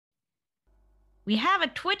We have a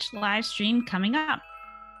Twitch live stream coming up.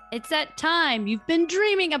 It's that time you've been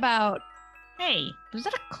dreaming about. Hey, was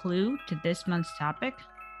that a clue to this month's topic?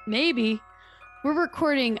 Maybe. We're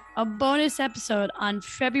recording a bonus episode on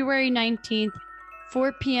February 19th,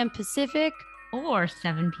 4 p.m. Pacific. Or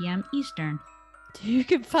 7 p.m. Eastern. You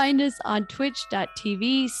can find us on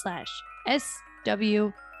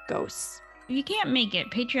twitch.tv/swghosts. If you can't make it,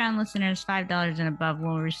 Patreon listeners $5 and above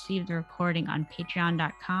will receive the recording on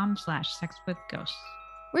patreon.com/sexwithghosts.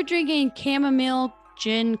 We're drinking chamomile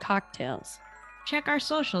gin cocktails. Check our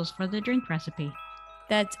socials for the drink recipe.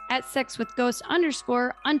 That's at sexwithghosts_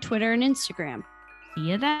 on Twitter and Instagram. See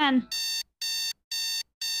you then.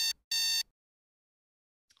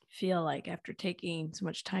 Feel like after taking so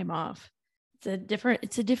much time off,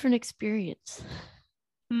 it's a different experience.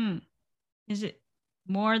 Is it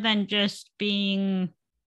more than just being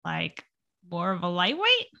like more of a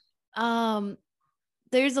lightweight?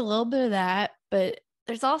 There's a little bit of that, but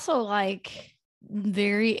there's also like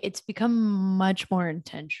it's become much more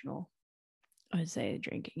intentional. I would say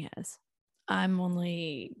drinking has. I'm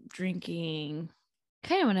only drinking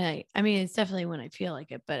kind of when it's definitely when I feel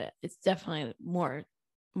like it, but it's definitely more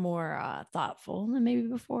thoughtful than maybe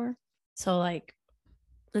before. So like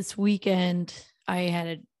this weekend I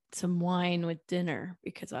had some wine with dinner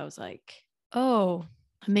because I was like, oh,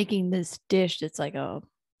 I'm making this dish that's like a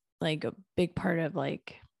big part of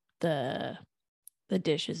like the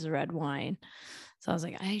dish is red wine. So I was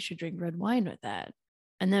like, I should drink red wine with that.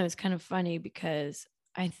 And then it was kind of funny because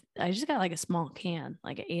I just got like a small can,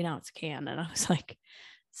 like an 8-ounce can, and I was like,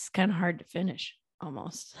 it's kind of hard to finish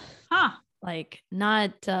almost. Like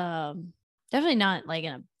not definitely not like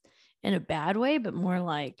in a bad way, but more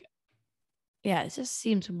like, yeah, it just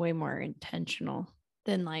seems way more intentional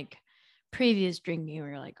than like previous drinking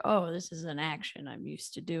where you're like, oh, this is an action I'm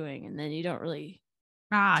used to doing, and then you don't really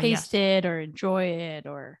taste it or enjoy it,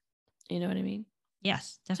 or you know what I mean?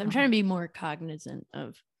 Yes, definitely. So I'm trying to be more cognizant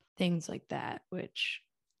of things like that, which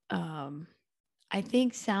I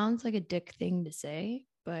think sounds like a dick thing to say,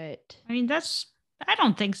 but I mean, I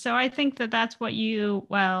don't think so. I think that's what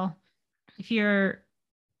if you're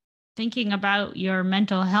thinking about your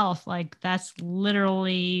mental health, like that's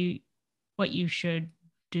literally what you should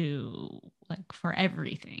do, like for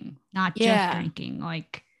everything, not just drinking,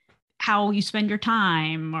 like how you spend your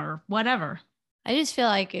time or whatever. I just feel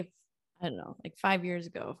like if, I don't know, like 5 years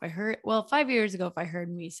ago, if I heard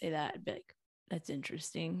me say that, I'd be like, that's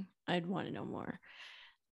interesting. I'd want to know more.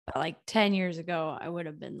 But like 10 years ago, I would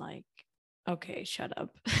have been like, okay, shut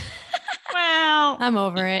up. Well, I'm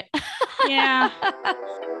over it. Yeah.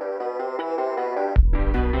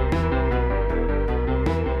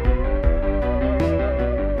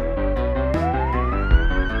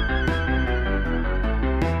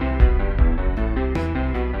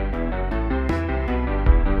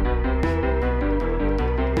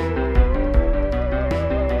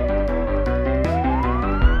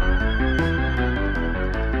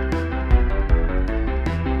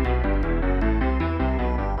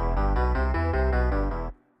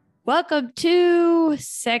 Welcome to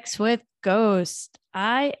Sex with Ghosts.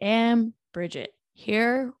 I am Bridget,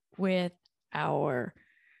 here with our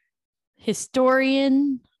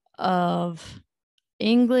historian of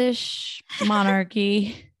English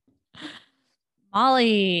monarchy,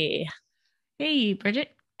 Molly. Hey,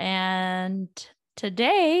 Bridget. And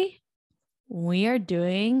today we are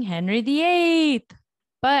doing Henry VIII.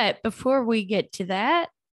 But before we get to that,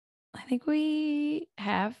 I think we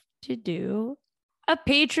have to do a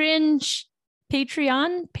Patreon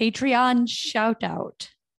shout out.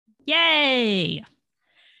 Yay!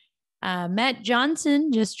 Matt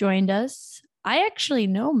Johnson just joined us. I actually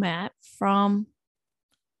know Matt from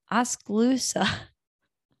Oskaloosa.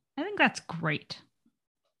 I think that's great.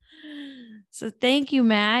 So thank you,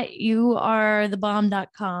 Matt. You are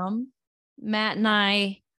thebomb.com. Matt and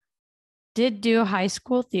I did do high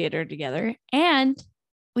school theater together, and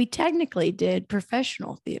we technically did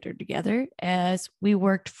professional theater together as we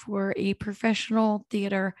worked for a professional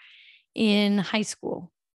theater in high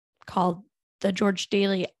school called the George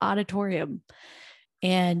Daly Auditorium.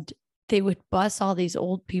 And they would bus all these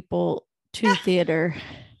old people to the theater.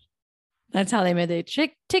 That's how they made their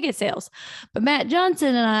ticket sales. But Matt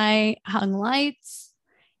Johnson and I hung lights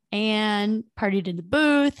and partied in the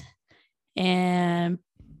booth. And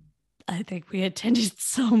I think we attended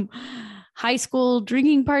some high school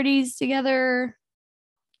drinking parties together.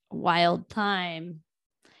 Wild time.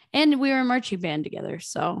 And we were a marching band together.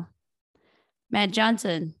 So Matt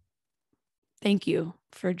Johnson, thank you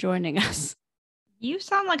for joining us. You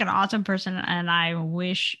sound like an awesome person, and I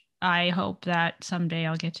hope that someday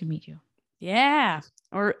I'll get to meet you. Yeah.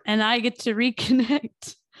 and I get to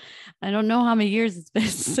reconnect. I don't know how many years it's been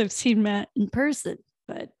since I've seen Matt in person,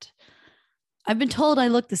 but I've been told I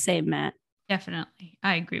look the same, Matt. Definitely.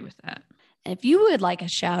 I agree with that. And if you would like a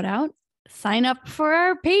shout out, sign up for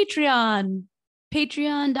our Patreon,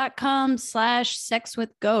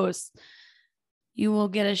 patreon.com/sexwithghosts. You will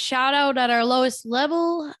get a shout out at our lowest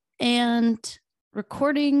level and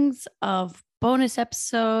recordings of bonus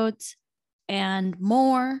episodes and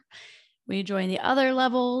more. We join the other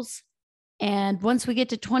levels. And once we get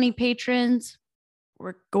to 20 patrons,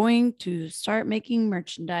 we're going to start making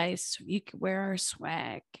merchandise so you can wear our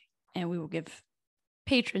swag. And we will give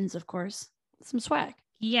patrons, of course, some swag.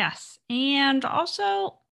 Yes. And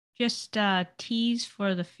also, just tease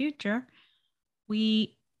for the future,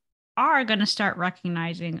 we are going to start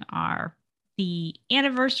recognizing the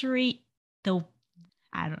anniversary. We're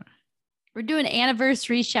doing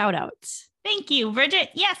anniversary shout outs. Thank you,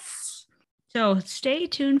 Bridget. Yes. So stay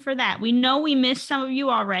tuned for that. We know we missed some of you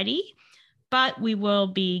already, but we will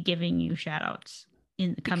be giving you shout outs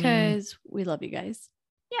in the coming. Because we love you guys.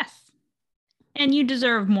 Yes. And you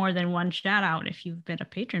deserve more than one shout out if you've been a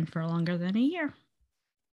patron for longer than a year.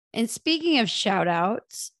 And speaking of shout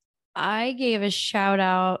outs, I gave a shout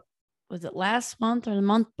out, was it last month or the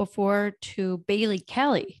month before, to Bailey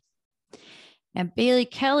Kelly. And Bailey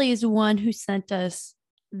Kelly is the one who sent us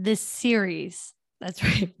this series. That's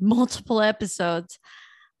right, multiple episodes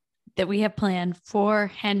that we have planned for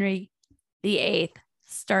Henry VIII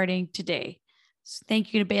starting today. So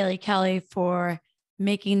thank you to Bailey Kelly for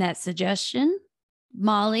making that suggestion.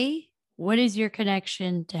 Molly, what is your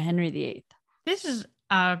connection to Henry VIII? This was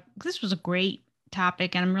a great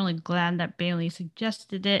topic, and I'm really glad that Bailey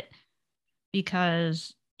suggested it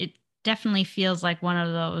because it definitely feels like one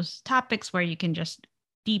of those topics where you can just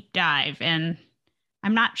deep dive. And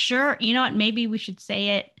I'm not sure, you know what, maybe we should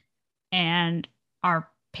say it and our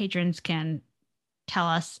patrons can tell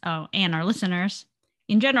us, and our listeners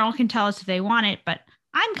in general can tell us if they want it. But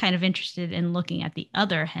I'm kind of interested in looking at the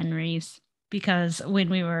other Henrys because when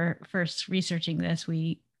we were first researching this,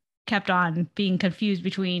 we kept on being confused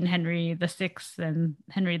between Henry VI and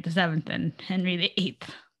Henry VII and Henry VIII.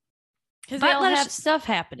 Because they all have stuff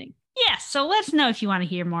happening. Yeah, so let us know if you want to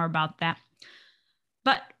hear more about that.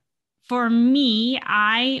 But for me,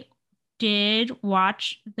 I did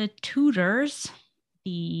watch The Tudors,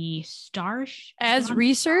 the Stars. As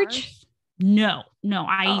research? Stars. No,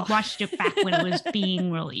 I watched it back when it was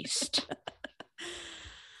being released.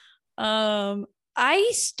 I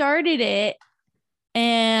started it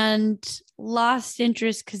and lost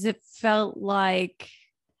interest because it felt like,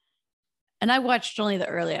 and I watched only the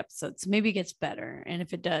early episodes, so maybe it gets better. And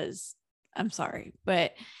if it does, I'm sorry,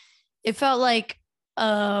 but it felt like,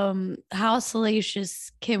 how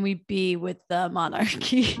salacious can we be with the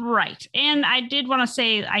monarchy? Right. And I did want to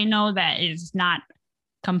say, I know that is not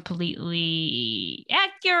completely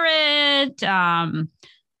accurate,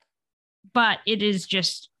 but it is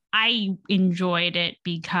just, I enjoyed it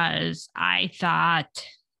because I thought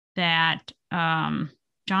that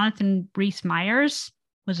Jonathan Rhys-Meyers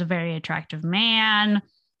was a very attractive man.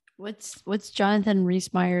 What's Jonathan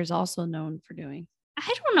Rhys-Meyers also known for doing?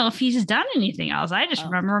 I don't know if he's done anything else. I just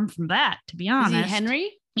remember him from that, to be honest. Is he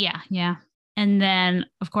Henry? Yeah. And then,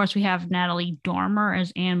 of course, we have Natalie Dormer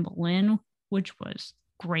as Anne Boleyn, which was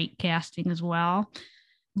great casting as well.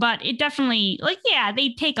 But it definitely,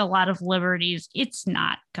 they take a lot of liberties. It's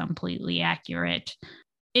not completely accurate.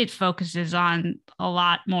 It focuses on a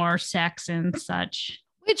lot more sex and such.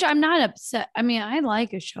 Which I'm not upset. I mean, I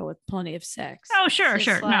like a show with plenty of sex. Oh, sure.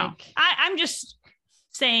 No, I'm just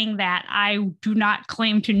saying that I do not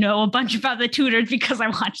claim to know a bunch about the Tudors because I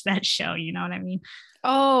watched that show. You know what I mean?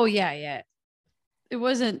 Oh, yeah. It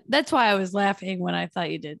wasn't. That's why I was laughing when I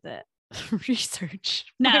thought you did that research.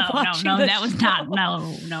 No, that was not.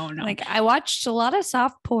 No. Like, I watched a lot of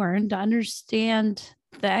soft porn to understand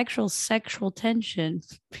the actual sexual tension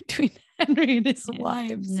between Henry and his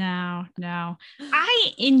wives. No.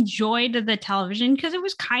 I enjoyed the television because it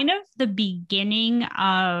was kind of the beginning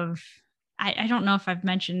of, I don't know if I've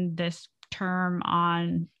mentioned this term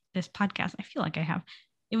on this podcast. I feel like I have.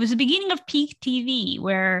 It was the beginning of peak TV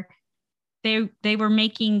where they were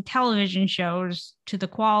making television shows to the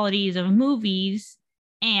qualities of movies.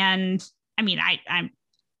 And I mean,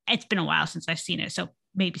 it's been a while since I've seen it. So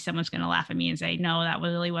maybe someone's going to laugh at me and say, no, that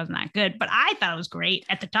really wasn't that good. But I thought it was great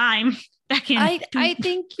at the time. I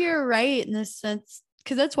think you're right in this sense,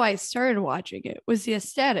 because that's why I started watching it, was the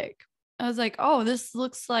aesthetic. I was like, oh, this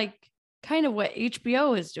looks like kind of what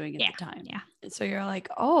HBO is doing at the time. Yeah. And so you're like,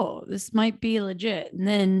 oh, this might be legit. And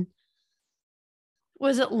then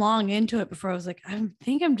wasn't long into it before I was like, I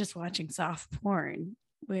think I'm just watching soft porn.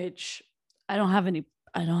 which I don't have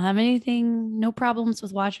anything, no problems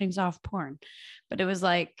with watching soft porn. But it was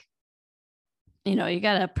like, you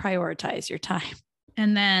got to prioritize your time.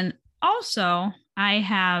 And then also, I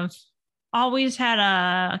have always had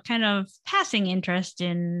a kind of passing interest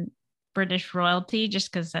in British royalty,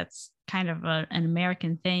 just because that's kind of an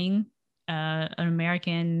American thing, an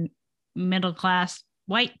American middle class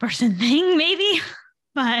white person thing, maybe.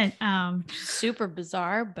 But super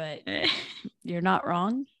bizarre, but you're not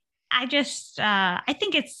wrong. I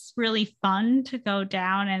think it's really fun to go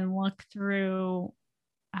down and look through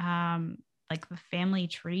like the family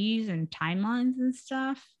trees and timelines and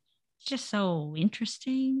stuff. It's just so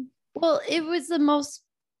interesting. Well, it was the most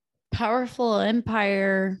powerful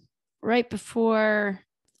empire right before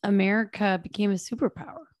America became a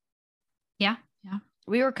superpower. Yeah.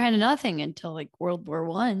 We were kind of nothing until like World War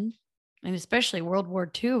One, and especially World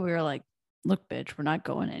War II. We were like, look, bitch, we're not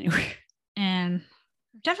going anywhere. And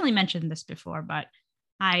I've definitely mentioned this before, but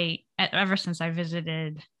ever since I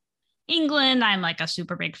visited England, I'm like a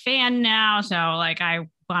super big fan now. So like I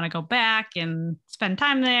want to go back and spend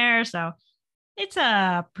time there. So it's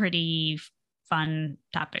a pretty fun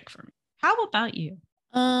topic for me. How about you?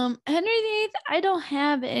 Henry VIII, I don't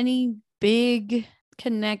have any big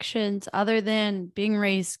connections other than being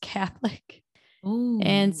raised Catholic. Ooh.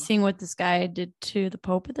 And seeing what this guy did to the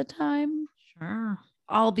Pope at the time. Sure.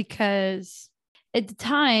 All because at the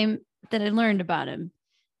time that I learned about him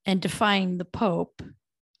and defying the Pope,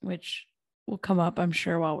 which will come up, I'm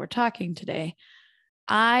sure, while we're talking today,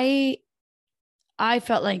 I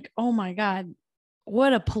felt like, oh my God,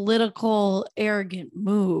 what a political, arrogant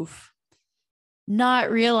move. Not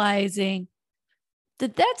realizing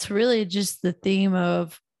that that's really just the theme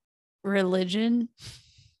of religion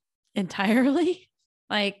entirely.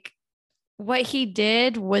 Like what he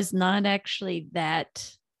did was not actually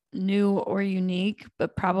that new or unique,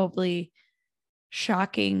 but probably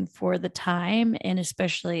shocking for the time, and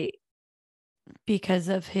especially because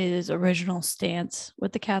of his original stance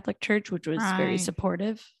with the Catholic Church, which was very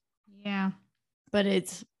supportive. Yeah. But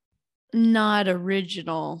it's not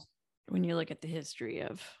original when you look at the history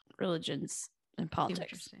of religions and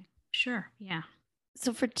politics. Sure. Yeah.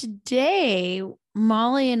 So for today,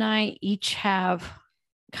 Molly and I each have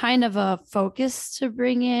kind of a focus to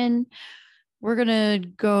bring in. We're going to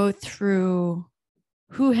go through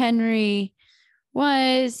who Henry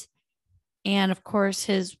was, and of course,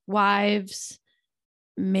 his wives,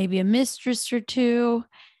 maybe a mistress or two.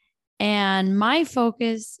 And my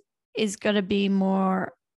focus is going to be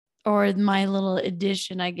more, or my little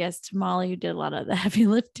addition, I guess, to Molly, who did a lot of the heavy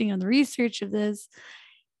lifting on the research of this,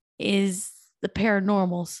 is the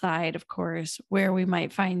paranormal side, of course, where we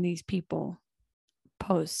might find these people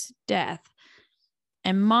post-death.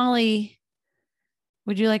 And Molly,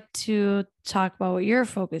 would you like to talk about what your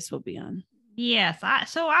focus will be on? Yes.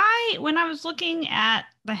 When I was looking at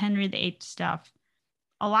the Henry VIII stuff,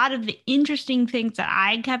 a lot of the interesting things that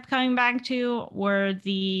I kept coming back to were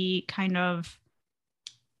the kind of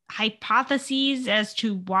hypotheses as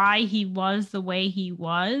to why he was the way he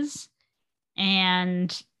was.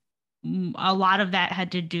 And a lot of that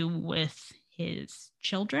had to do with his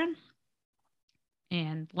children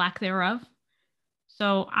and lack thereof.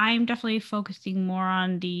 So I'm definitely focusing more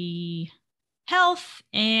on the health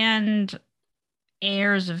and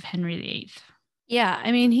heirs of Henry VIII. Yeah,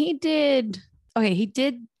 I mean, he did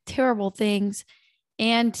terrible things,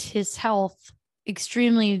 and his health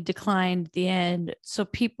extremely declined at the end. So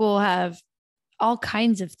people have all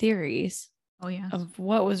kinds of theories of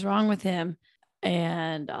what was wrong with him.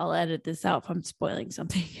 And I'll edit this out if I'm spoiling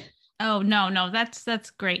something. Oh, no, that's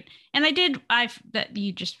great. And that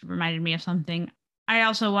you just reminded me of something. I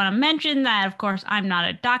also want to mention that, of course, I'm not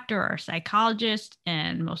a doctor or a psychologist,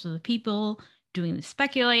 and most of the people doing the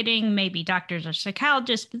speculating may be doctors or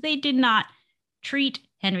psychologists, but they did not treat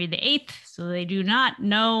Henry VIII, so they do not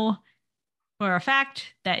know for a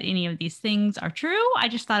fact that any of these things are true. I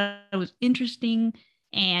just thought it was interesting,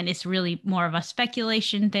 and it's really more of a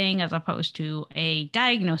speculation thing as opposed to a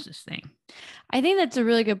diagnosis thing. I think that's a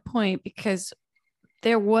really good point, because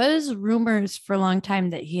there was rumors for a long time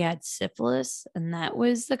that he had syphilis, and that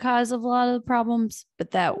was the cause of a lot of the problems,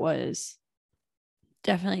 but that was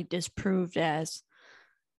definitely disproved, as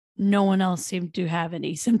no one else seemed to have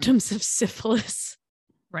any symptoms of syphilis.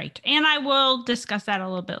 Right. And I will discuss that a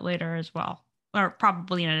little bit later as well, or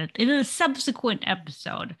probably in a subsequent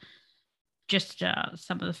episode, just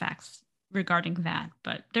some of the facts regarding that.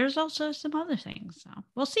 But there's also some other things. So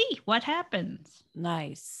we'll see what happens.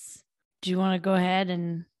 Nice. Do you want to go ahead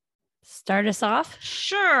and start us off?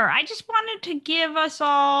 Sure. I just wanted to give us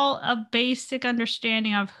all a basic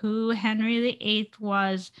understanding of who Henry VIII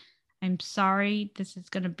was. I'm sorry, this is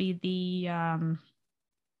going to be the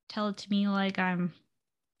tell it to me like I'm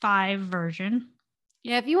 5 version.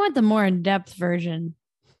 Yeah, if you want the more in-depth version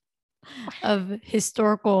of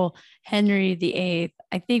historical Henry VIII,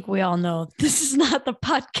 I think we all know this is not the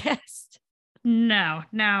podcast.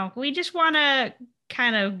 No. We just want to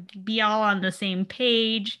kind of be all on the same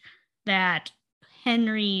page that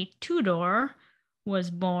Henry Tudor was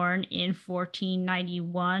born in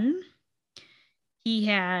 1491. He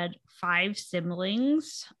had 5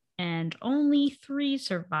 siblings and only 3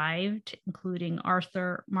 survived, including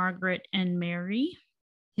Arthur, Margaret, and Mary.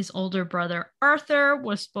 His older brother Arthur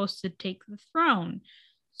was supposed to take the throne.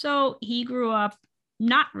 So he grew up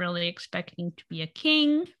not really expecting to be a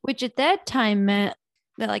king. Which at that time meant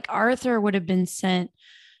that like Arthur would have been sent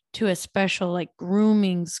to a special like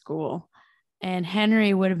grooming school, and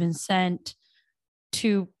Henry would have been sent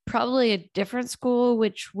to probably a different school,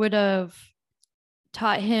 which would have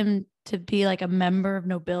taught him to be like a member of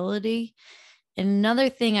nobility. And another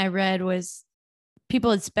thing I read was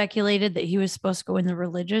people had speculated that he was supposed to go in the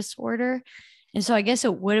religious order. And so I guess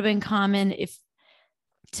it would have been common if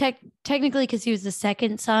technically, because he was the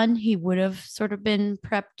second son, he would have sort of been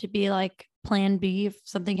prepped to be like plan B if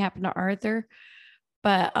something happened to Arthur.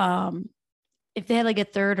 But if they had like a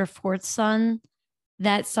third or fourth son,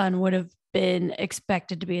 that son would have been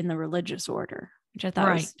expected to be in the religious order, which I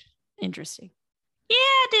thought was interesting. Yeah,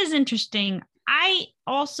 it is interesting. I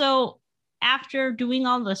also, after doing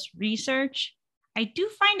all this research, I do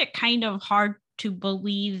find it kind of hard to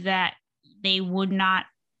believe that they would not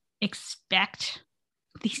expect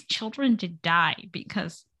these children to die,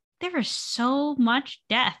 because there is so much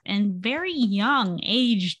death and very young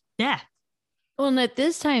age death. Well, and at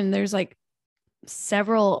this time, there's like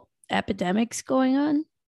several epidemics going on.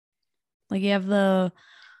 Like you have what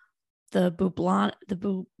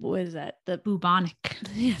is that? The bubonic.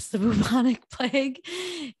 Yes, the bubonic plague.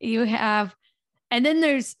 You have, and then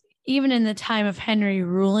there's, even in the time of Henry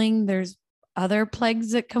ruling, there's other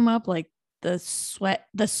plagues that come up, like the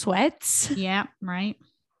sweats. Yeah, right.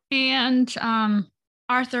 And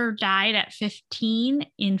Arthur died at 15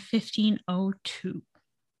 in 1502.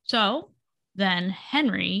 So then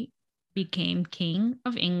Henry became King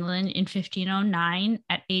of England in 1509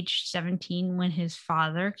 at age 17 when his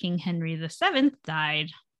father, King Henry VII, died.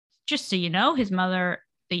 Just so you know, his mother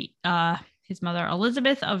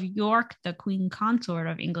Elizabeth of York, the Queen Consort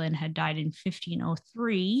of England, had died in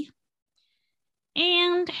 1503.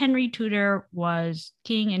 And Henry Tudor was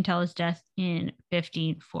king until his death in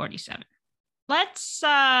 1547. Let's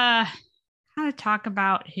kind of talk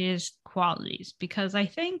about his qualities, because I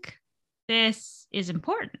think this is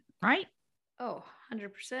important, right? Oh,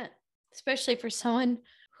 100%. Especially for someone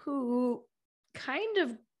who kind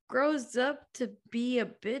of grows up to be a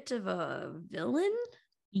bit of a villain.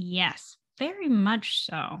 Yes, very much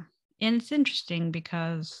so. And it's interesting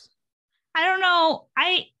because I don't know.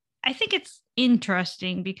 I think it's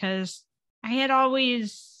interesting because I had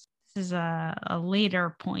always, this is a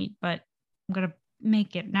later point, but I'm going to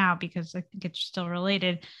make it now because I think it's still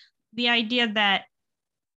related. The idea that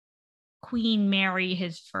Queen Mary,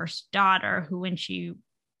 his first daughter, who when she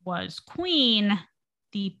was queen,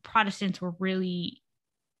 the Protestants were really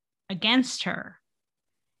against her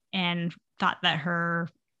and thought that her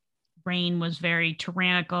reign was very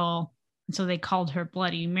tyrannical. And so they called her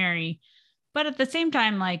Bloody Mary. But at the same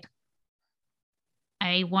time, like,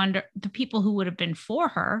 I wonder, the people who would have been for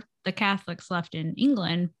her, the Catholics left in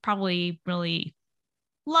England, probably really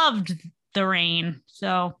loved the reign.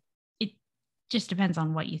 So it just depends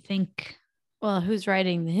on what you think. Well, who's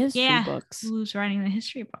writing the history books? Who's writing the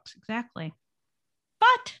history books? Exactly.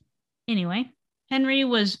 But anyway, Henry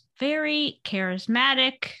was very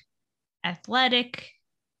charismatic, athletic,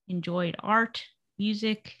 enjoyed art,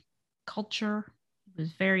 music, culture. He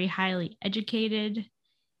was very highly educated.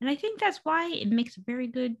 And I think that's why it makes a very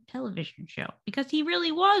good television show, because he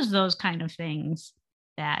really was those kind of things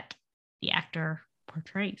that the actor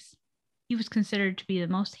portrays. He was considered to be the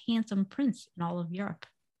most handsome prince in all of Europe.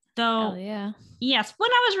 So, yeah. Yes, when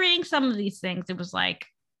I was reading some of these things, it was like,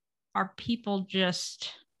 are people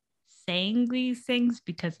just saying these things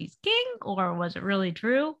because he's king, or was it really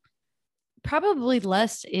true? Probably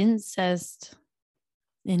less incest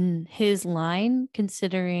in his line,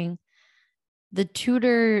 considering the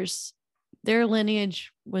Tudors, their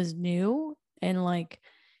lineage was new and like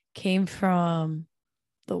came from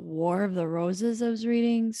the War of the Roses I was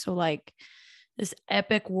reading. So like this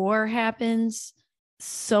epic war happens.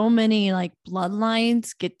 So many like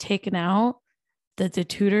bloodlines get taken out that the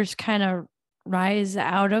Tudors kind of rise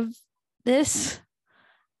out of this.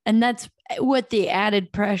 And that's what the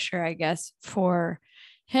added pressure, I guess, for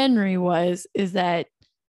Henry is that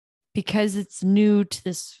because it's new to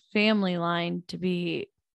this family line to be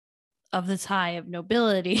of this high of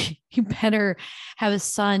nobility, you better have a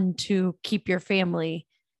son to keep your family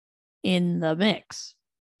in the mix.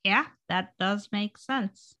 Yeah, that does make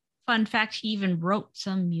sense. Fun fact, he even wrote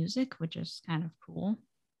some music, which is kind of cool.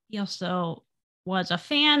 He also was a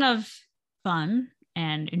fan of fun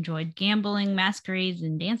and enjoyed gambling, masquerades,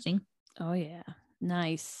 and dancing. Oh, yeah.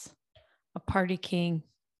 Nice. A party king.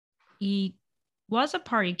 He was a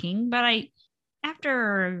party king, but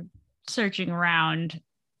after searching around,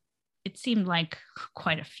 it seemed like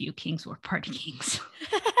quite a few kings were party kings.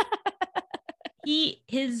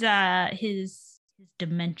 His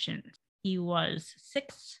dimensions. He was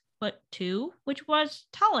 6'2", which was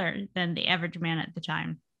taller than the average man at the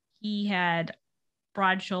time. He had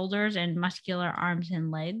broad shoulders and muscular arms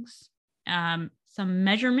and legs. Some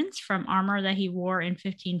measurements from armor that he wore in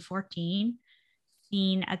 1514,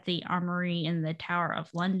 seen at the armory in the Tower of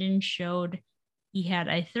London, showed he had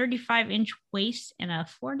a 35-inch waist and a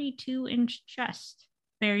 42-inch chest.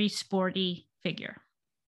 Very sporty figure.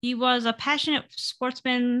 He was a passionate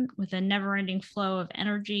sportsman with a never-ending flow of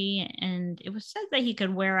energy, and it was said that he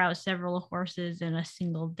could wear out several horses in a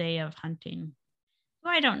single day of hunting.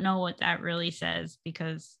 I don't know what that really says,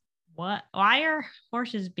 because why are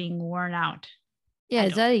horses being worn out? Yeah,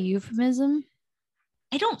 is that a euphemism?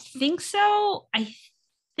 I don't think so. I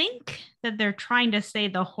think that they're trying to say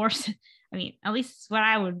the horses, I mean, at least what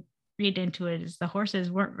I would read into it is the horses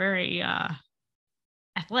weren't very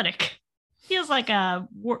athletic. Feels like a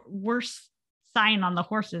worse sign on the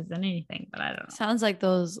horses than anything, but I don't know. Sounds like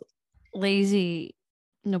those lazy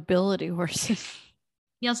nobility horses.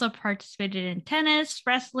 He also participated in tennis,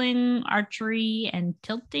 wrestling, archery, and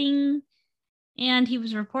tilting. And he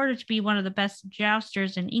was reported to be one of the best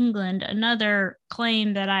jousters in England. Another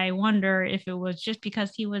claim that I wonder if it was just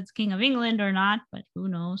because he was King of England or not, but who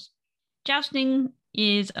knows. Jousting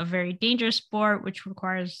is a very dangerous sport, which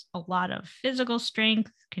requires a lot of physical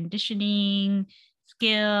strength, conditioning,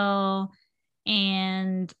 skill,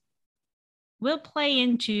 and will play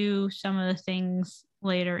into some of the things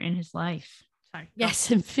later in his life. Sorry.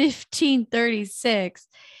 Yes, in 1536,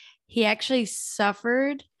 he actually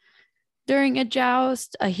suffered during a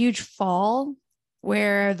joust a huge fall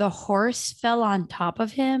where the horse fell on top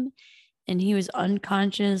of him and he was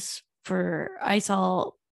unconscious for, I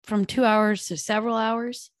saw, from 2 hours to several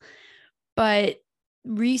hours. But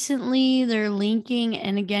recently they're linking,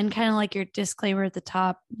 and again, kind of like your disclaimer at the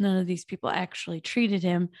top, none of these people actually treated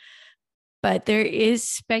him. But there is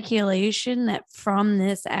speculation that from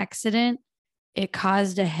this accident, it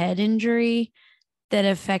caused a head injury that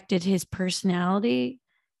affected his personality.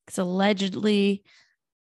 Because allegedly,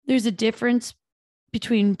 there's a difference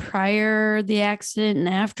between prior the accident and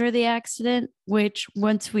after the accident, which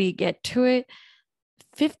once we get to it,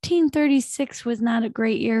 1536 was not a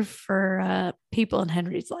great year for people in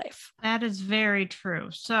Henry's life. That is very true.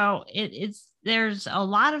 So there's a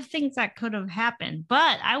lot of things that could have happened,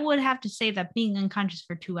 but I would have to say that being unconscious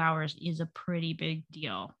for 2 hours is a pretty big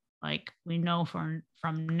deal. Like, we know from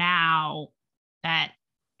now that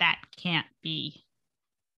can't be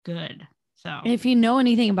good. So if you know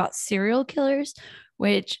anything about serial killers,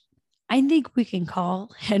 which I think we can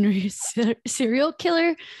call Henry a serial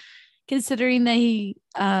killer, considering that he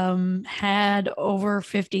had over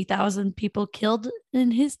 50,000 people killed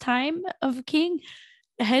in his time of king,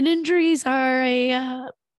 head injuries are a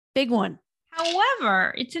big one.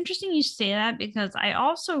 However, it's interesting you say that, because I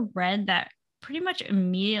also read that pretty much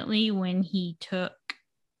immediately when he took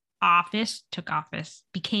office,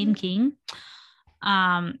 became king,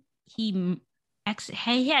 he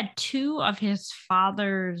had 2 of his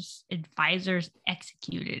father's advisors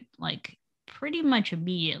executed, like pretty much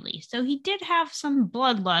immediately. So he did have some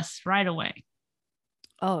bloodlust right away.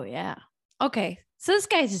 Oh, yeah. Okay. So this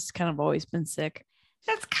guy's just kind of always been sick.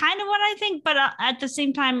 That's kind of what I think. But at the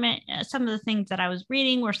same time, some of the things that I was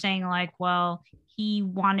reading were saying, like, well, he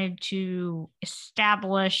wanted to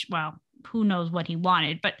establish, well, who knows what he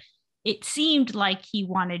wanted, but it seemed like he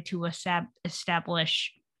wanted to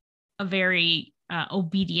establish a very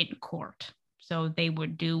obedient court. So they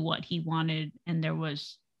would do what he wanted, and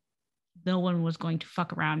no one was going to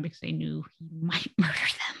fuck around because they knew he might murder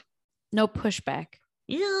them. No pushback.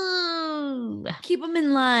 Ew. Keep them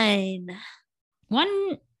in line.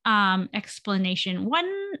 One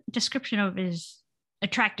description of his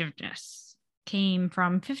attractiveness came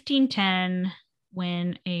from 1510,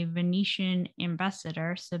 when a Venetian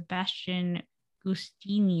ambassador, Sebastian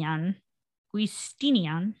Giustinian,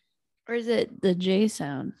 Giustinian. Or is it the J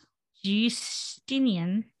sound?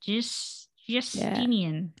 Justinian.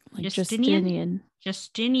 Justinian. Like Justinian.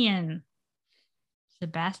 Justinian.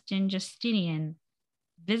 Sebastian Justinian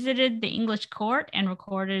visited the English court and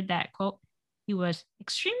recorded that, quote, he was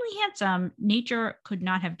extremely handsome. Nature could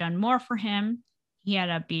not have done more for him. He had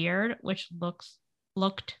a beard which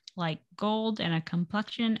looked like gold and a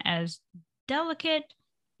complexion as delicate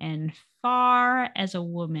and fair as a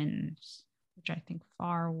woman's, which I think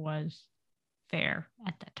fair was fair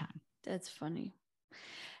at that time. That's funny.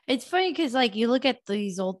 It's funny because like you look at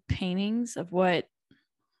these old paintings of what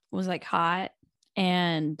was like hot,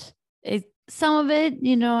 and some of it,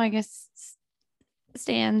 I guess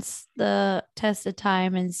stands the test of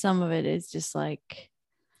time, and some of it is just like,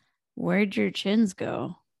 where'd your chins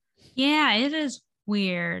go? Yeah, it is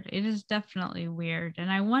weird. It is definitely weird.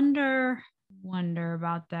 And I wonder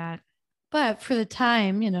about that. But for the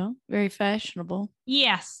time, very fashionable.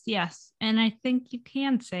 Yes. And I think you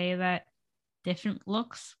can say that different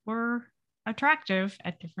looks were attractive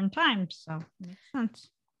at different times. So it makes sense.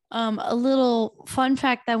 A little fun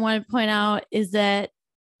fact I want to point out is that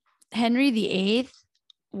Henry VIII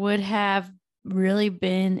would have really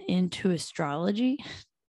been into astrology.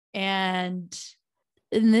 And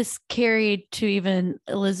this carried to even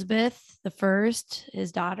Elizabeth I,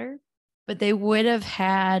 his daughter. But they would have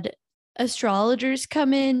had astrologers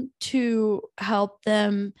come in to help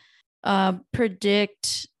them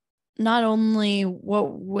predict not only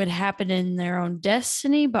what would happen in their own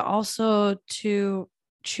destiny, but also to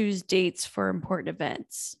choose dates for important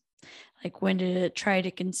events, like when to try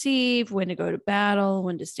to conceive, when to go to battle,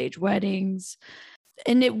 when to stage weddings.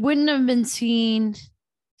 And it wouldn't have been seen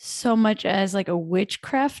so much as like a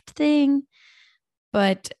witchcraft thing,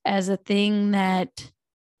 but as a thing that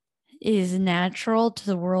is natural to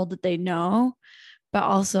the world that they know. But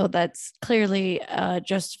also that's clearly a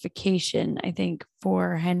justification, I think,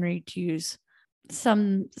 for Henry to use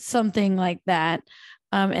something like that.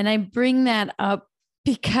 And I bring that up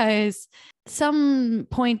because some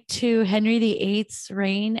point to Henry VIII's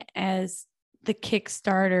reign as the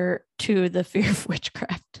Kickstarter to the fear of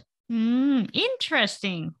witchcraft.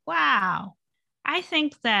 Interesting. Wow. I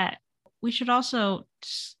think that we should also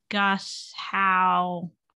discuss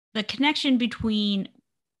how the connection between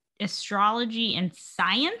astrology and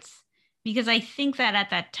science, because I think that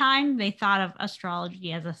at that time they thought of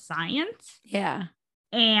astrology as a science. Yeah.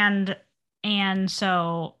 And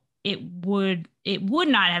so it would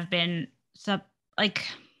not have been like,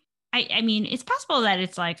 I mean, it's possible that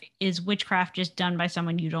it's like, is witchcraft just done by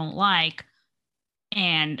someone you don't like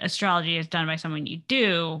and astrology is done by someone you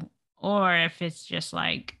do, or if it's just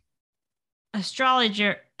like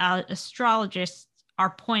astrologists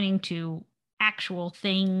are pointing to actual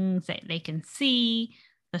things that they can see,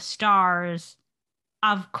 the stars.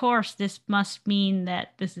 Of course, this must mean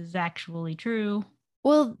that this is actually true.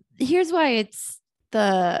 Well, here's why it's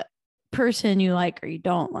the person you like or you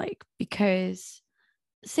don't like, because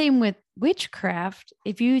same with witchcraft.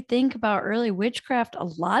 If you think about early witchcraft, a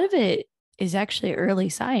lot of it is actually early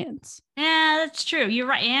science. Yeah, that's true. You're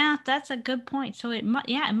right. Yeah, that's a good point. So it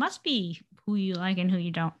must be who you like and who you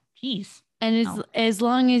don't. Jeez. And as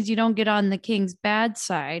long as you don't get on the king's bad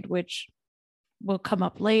side, which will come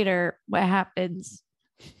up later, what happens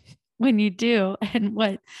when you do and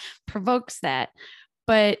what provokes that.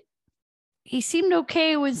 But he seemed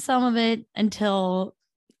okay with some of it until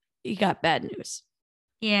he got bad news.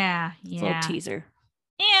 Yeah. It's a little teaser.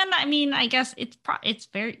 And I mean, I guess it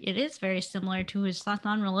is very similar to his thoughts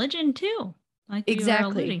on religion too, like we were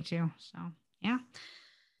alluding to. So yeah,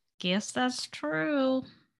 guess that's true.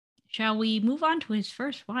 Shall we move on to his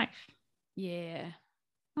first wife? Yeah.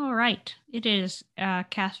 All right. It is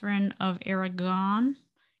Catherine of Aragon,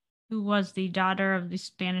 who was the daughter of the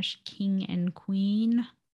Spanish king and queen,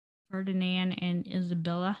 Ferdinand and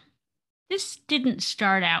Isabella. This didn't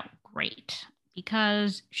start out great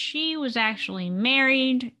because she was actually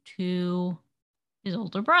married to his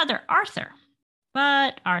older brother, Arthur.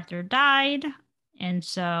 But Arthur died, and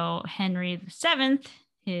so Henry VII,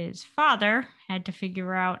 his father, had to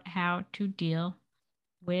figure out how to deal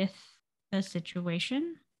with the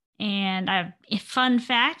situation. And a fun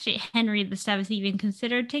fact, Henry VII even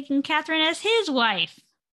considered taking Catherine as his wife.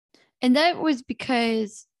 And that was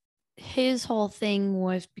because his whole thing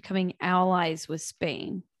was becoming allies with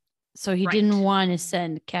Spain. So he didn't want to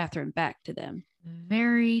send Catherine back to them.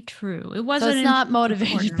 Very true. It wasn't. So it's not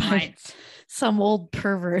motivated by some old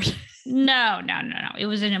pervert. No. It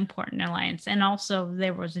was an important alliance. And also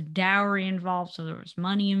there was a dowry involved. So there was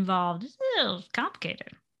money involved. It was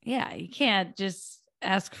complicated. Yeah. You can't just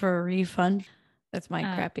ask for a refund. That's my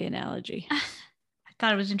crappy analogy. I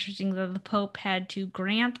thought it was interesting that the Pope had to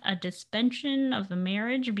grant a suspension of the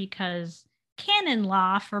marriage because canon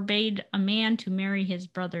law forbade a man to marry his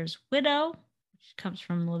brother's widow, which comes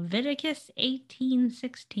from Leviticus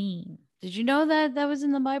 18:16. Did you know that was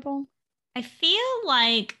in the Bible? I feel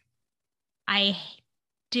like I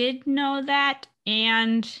did know that,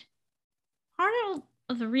 and part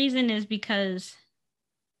of the reason is because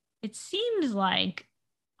it seems like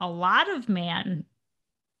a lot of men,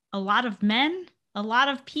 a lot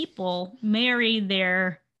of people marry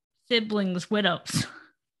their siblings' widows.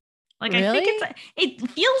 Like, really? I think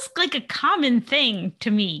it feels like a common thing to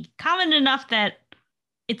me, common enough that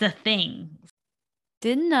it's a thing.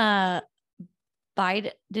 Didn't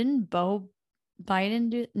Bo Biden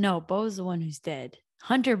do? No, Bo's the one who's dead.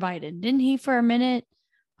 Hunter Biden, didn't he for a minute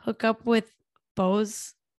hook up with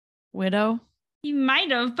Bo's widow? He might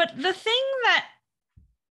have, but the thing that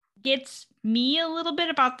gets me a little bit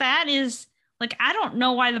about that is, like, I don't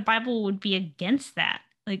know why the Bible would be against that.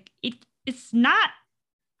 Like, it's not,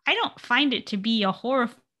 I don't find it to be a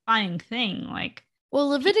horrifying thing. Like, well,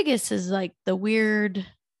 Leviticus is like the weird.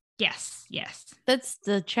 Yes. That's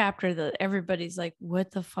the chapter that everybody's like,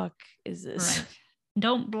 what the fuck is this? Right.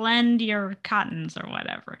 Don't blend your cottons or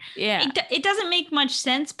whatever. Yeah. It doesn't make much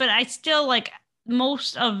sense, but I still like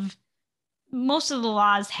most of the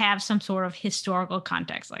laws have some sort of historical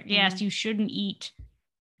context. Like, yes, you shouldn't eat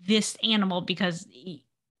this animal because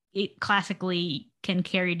it classically can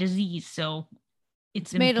carry disease. So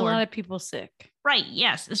it's made a lot of people sick. Right.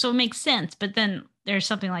 Yes. So it makes sense. But then there's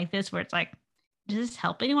something like this where it's like, does this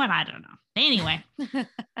help anyone? I don't know. Anyway,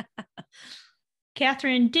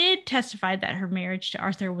 Catherine did testify that her marriage to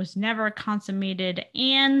Arthur was never consummated,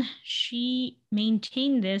 and she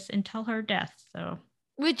maintained this until her death. So,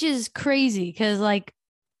 which is crazy because, like,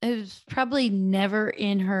 it was probably never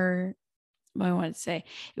in her. What I want to say,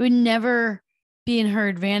 it would never be in her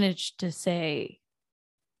advantage to say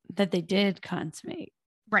that they did consummate.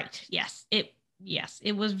 Right. Yes. It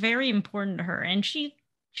was very important to her, and she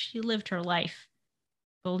lived her life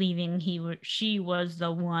believing she was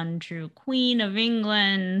the one true Queen of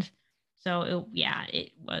England. So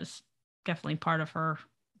it was definitely part of her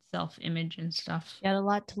self-image and stuff. She had a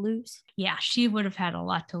lot to lose. Yeah, she would have had a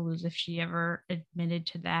lot to lose if she ever admitted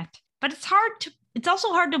to that. But it's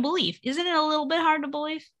also hard to believe. Isn't it a little bit hard to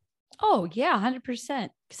believe? Oh, yeah, 100%.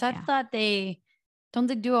 Because I thought they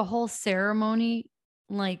do a whole ceremony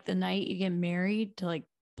like the night you get married to like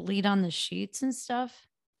bleed on the sheets and stuff?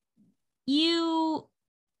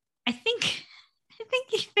 I think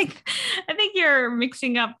you're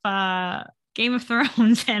mixing up Game of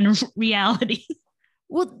Thrones and reality.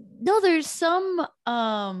 Well, no, there's some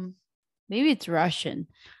maybe it's Russian.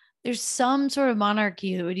 There's some sort of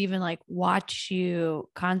monarchy that would even like watch you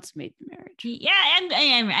consummate the marriage.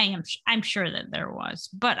 Yeah, I'm sure that there was,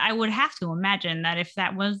 but I would have to imagine that if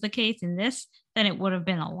that was the case in this, then it would have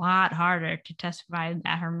been a lot harder to testify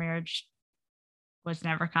that her marriage was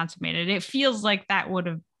never consummated. It feels like that would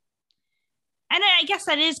have, and I guess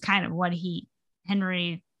that is kind of what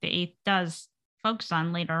Henry VIII does focus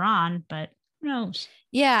on later on, but who knows?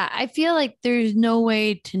 Yeah, I feel like there's no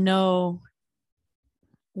way to know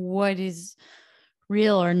what is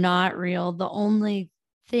real or not real. The only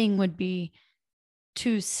thing would be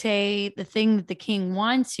to say the thing that the king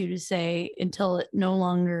wants you to say until it no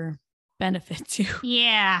longer benefits you.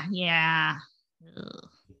 Yeah. Ugh.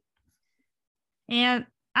 And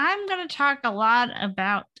I'm going to talk a lot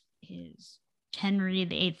about his Henry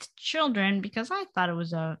VIII's children because I thought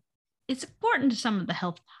it's important to some of the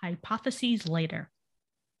health hypotheses later.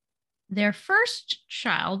 Their first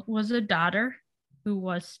child was a daughter who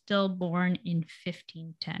was still born in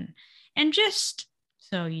 1510. And just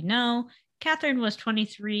so you know, Catherine was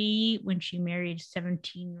 23 when she married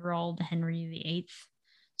 17-year-old Henry VIII.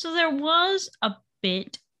 So there was a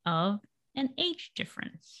bit of an age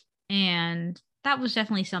difference. And that was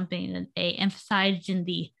definitely something that they emphasized in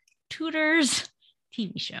the Tudors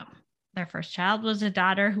TV show. Their first child was a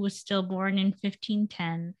daughter who was still born in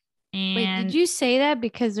 1510. And wait, did you say that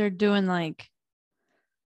because they're doing like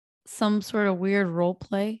some sort of weird role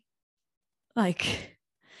play? Like,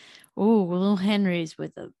 oh, little Henry's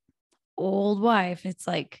with a old wife. It's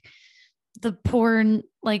like the porn,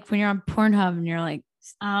 like when you're on Pornhub and you're like,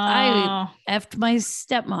 I effed my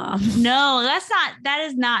stepmom. No, that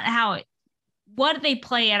is not how what they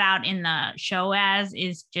play it out in the show as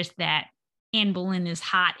is just that Anne Boleyn is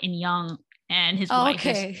hot and young and his wife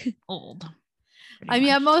is old. I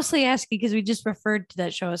mean, I'm mostly asking because we just referred to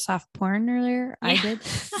that show as soft porn earlier. Yeah. I did.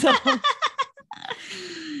 So.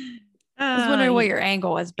 Because when wondering what your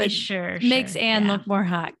angle was, but sure makes Anne look more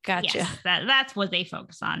hot. Gotcha. Yes, that's what they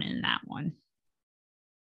focus on in that one.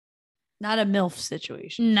 Not a MILF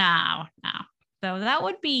situation. No. So that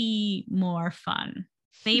would be more fun.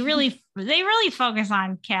 They really focus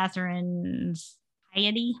on Catherine's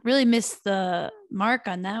piety. Really missed the mark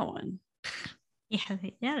on that one. Yeah,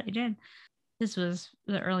 they did. This was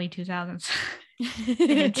the early 2000s.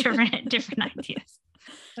 They had different ideas.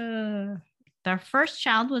 Their first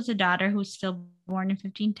child was a daughter who was still born in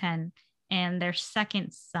 1510, and their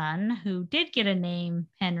second son, who did get a name,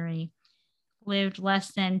 Henry, lived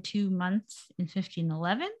less than 2 months in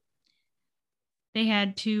 1511. They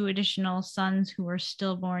had 2 additional sons who were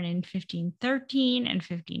stillborn in 1513 and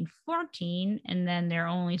 1514, and then their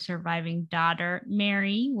only surviving daughter,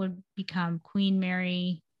 Mary, would become Queen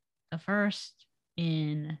Mary I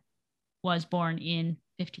was born in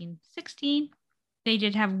 1516. They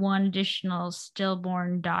did have 1 additional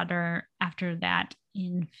stillborn daughter after that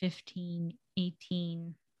in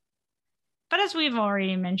 1518. But as we've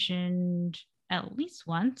already mentioned at least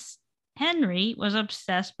once, Henry was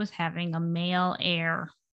obsessed with having a male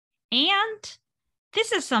heir. And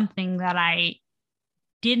this is something that I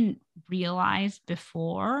didn't realize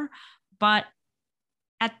before, but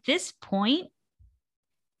at this point,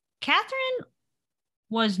 Catherine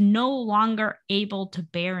was no longer able to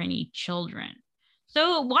bear any children.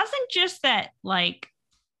 So it wasn't just that, like,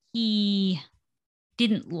 he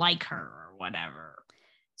didn't like her or whatever.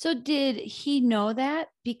 So did he know that?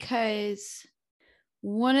 Because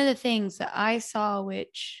one of the things that I saw,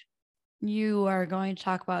 which you are going to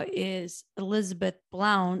talk about, is Elizabeth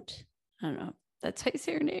Blount. I don't know if that's how you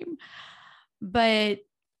say her name, but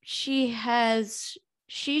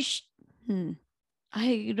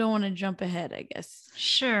I don't want to jump ahead, I guess.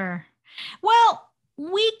 Sure. Well,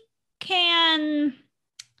 we can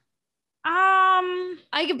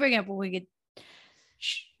I can bring up when we get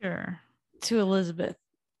sure to Elizabeth.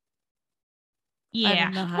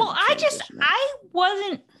 Yeah. I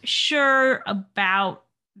wasn't sure about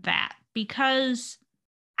that because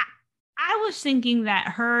I was thinking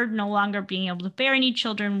that her no longer being able to bear any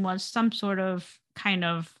children was some sort of kind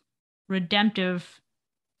of redemptive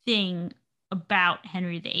thing about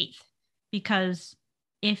Henry VIII. Because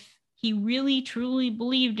if he really truly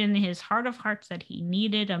believed in his heart of hearts that he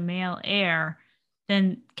needed a male heir,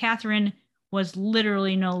 then Catherine was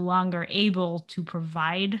literally no longer able to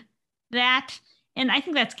provide that. And I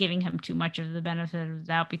think that's giving him too much of the benefit of the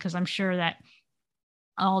doubt, because I'm sure that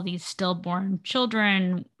all these stillborn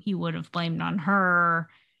children he would have blamed on her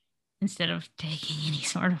instead of taking any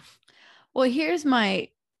sort of. Well, here's my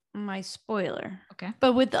spoiler. Okay.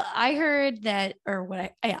 But I heard that, or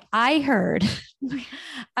what I heard,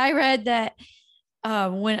 I read that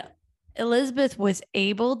when Elizabeth was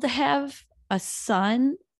able to have a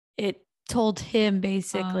son, it told him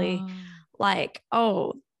basically like,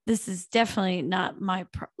 oh, this is definitely not my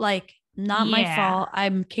my fault.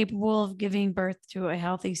 I'm capable of giving birth to a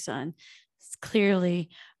healthy son. It's clearly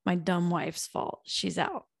my dumb wife's fault. She's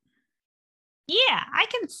out. Yeah, I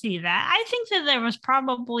can see that. I think that there was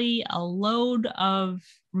probably a load of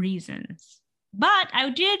reasons. But I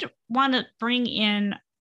did want to bring in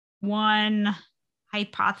one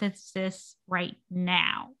hypothesis right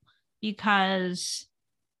now, because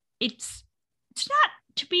it's not,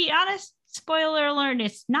 to be honest, spoiler alert,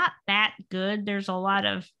 it's not that good. There's a lot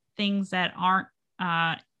of things that aren't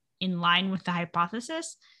in line with the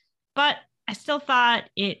hypothesis, but I still thought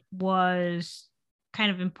it was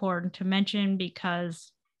kind of important to mention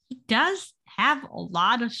because he does have a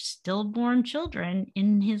lot of stillborn children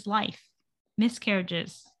in his life,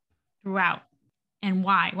 miscarriages throughout. And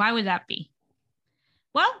why? Why would that be?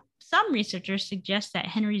 Well, some researchers suggest that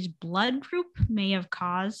Henry's blood group may have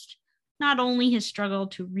caused not only his struggle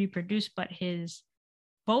to reproduce, but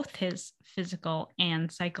both his physical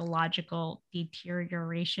and psychological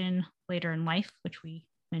deterioration later in life, which we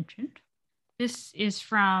mentioned. This is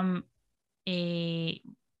from a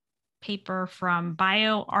paper from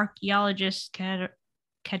bioarchaeologist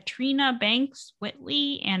Katrina Banks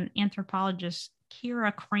Whitley and anthropologist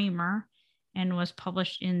Kira Kramer, and was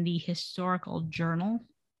published in the Historical Journal,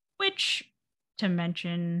 which, to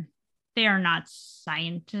mention, they are not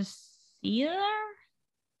scientists either.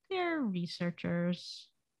 They're researchers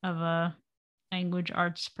of a language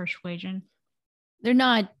arts persuasion. They're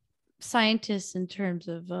not scientists in terms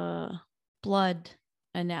of blood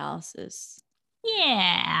analysis.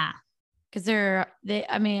 Yeah, because I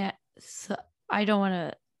don't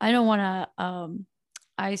want to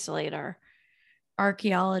isolate our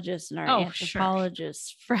archaeologists and our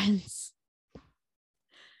anthropologists friends.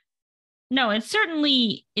 No, it's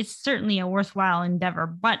certainly a worthwhile endeavor,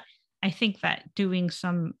 but I think that doing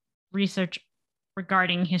some research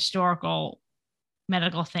regarding historical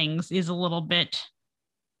medical things is a little bit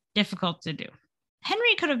difficult to do.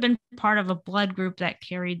 Henry could have been part of a blood group that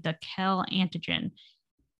carried the Kell antigen.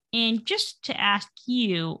 And just to ask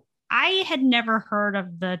you, I had never heard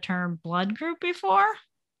of the term blood group before.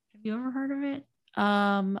 Have you ever heard of it?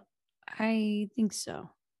 I think so.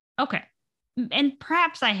 Okay. And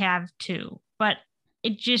perhaps I have too, but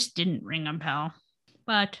it just didn't ring a bell.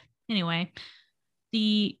 But anyway,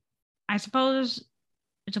 I suppose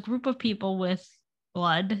it's a group of people with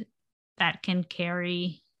blood that can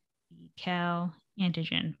carry the Kell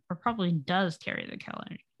antigen, or probably does carry the Kell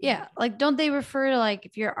antigen. Yeah, like don't they refer to like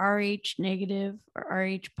if you're Rh negative or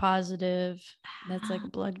Rh positive, that's like a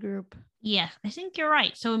blood group? Yes, I think you're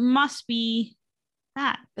right. So it must be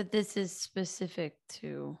that. But this is specific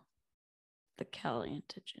to the Kell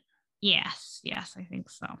antigen. Yes, I think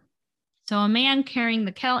so. So a man carrying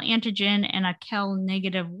the Kell antigen and a Kell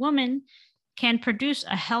negative woman can produce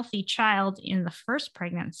a healthy child in the first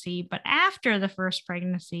pregnancy, but after the first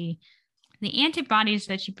pregnancy, the antibodies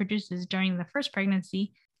that she produces during the first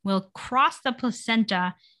pregnancy will cross the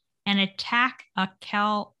placenta and attack a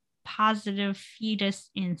Kell positive fetus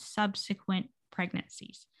in subsequent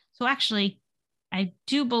pregnancies. So actually, I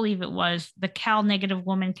do believe it was the Kell negative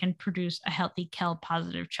woman can produce a healthy Kell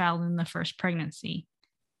positive child in the first pregnancy.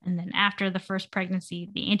 And then after the first pregnancy,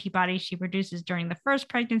 the antibodies she produces during the first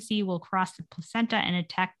pregnancy will cross the placenta and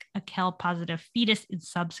attack a Kell positive fetus in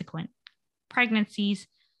subsequent pregnancies,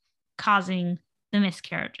 causing the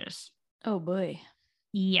miscarriages. Oh boy.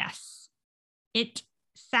 Yes. It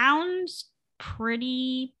sounds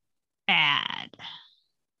pretty bad,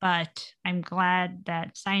 but I'm glad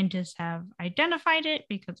that scientists have identified it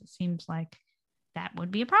because it seems like that would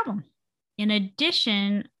be a problem. In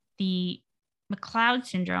addition, the McLeod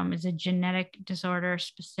syndrome is a genetic disorder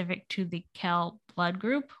specific to the Kell blood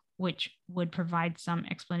group, which would provide some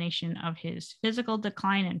explanation of his physical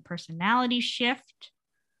decline and personality shift.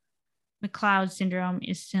 McLeod syndrome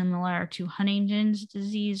is similar to Huntington's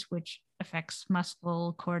disease, which affects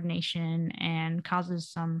muscle coordination and causes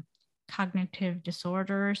some cognitive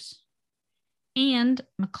disorders. And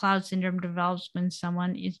McLeod syndrome develops when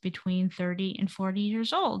someone is between 30 and 40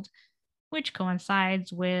 years old, which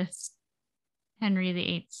coincides with Henry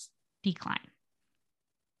VIII's decline.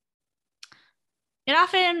 It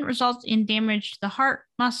often results in damage to the heart,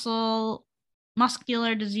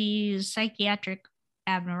 muscular disease, psychiatric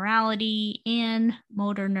abnormality, and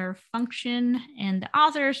motor nerve function. And the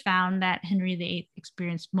authors found that Henry VIII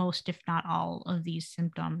experienced most, if not all, of these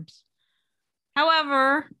symptoms.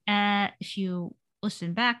 However, if you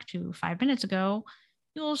listen back to 5 minutes ago,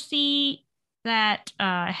 you'll see that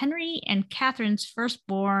Henry and Catherine's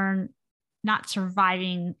firstborn not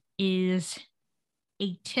surviving is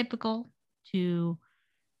atypical to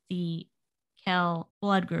the Kell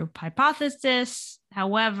blood group hypothesis.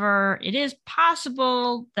 However, it is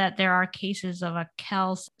possible that there are cases of a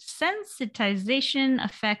Kell sensitization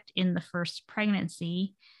effect in the first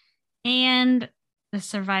pregnancy, and the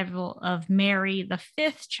survival of Mary, the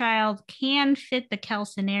fifth child, can fit the Kell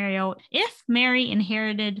scenario if Mary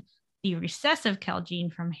inherited the recessive Kell gene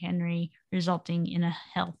from Henry, resulting in a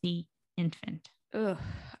healthy infant. Ugh,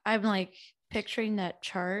 I'm like picturing that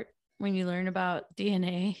chart when you learn about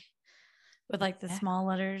DNA with like the small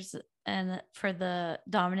letters and for the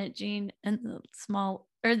dominant gene and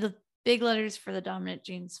the big letters for the dominant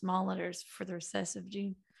gene, small letters for the recessive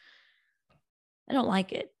gene. I don't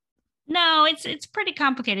like it. No, it's pretty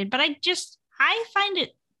complicated, but I find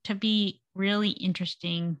it to be really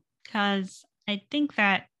interesting because I think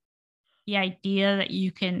that the idea that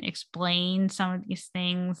you can explain some of these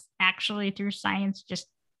things actually through science just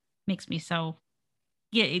makes me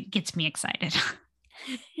it gets me excited.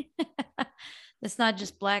 It's not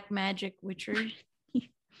just black magic witchery.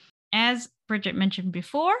 As Bridget mentioned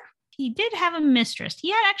before, he did have a mistress. He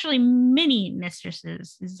had actually many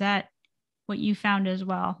mistresses. Is that what you found as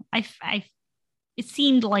well? It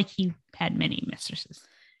seemed like he had many mistresses.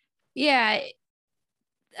 Yeah,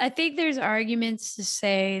 I think there's arguments to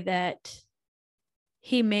say that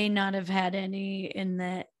he may not have had any in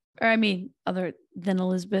that, or I mean, other than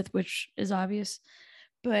Elizabeth, which is obvious,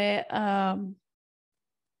 but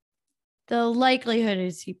the likelihood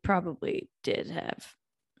is he probably did have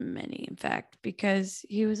many, in fact, because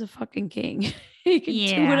he was a fucking king. He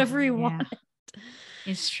could do whatever he wanted.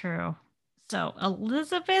 It's true. So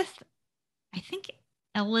Elizabeth, I think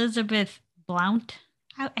Elizabeth Blount.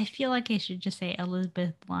 I feel like I should just say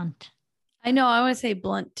Elizabeth Blunt. I know. I want to say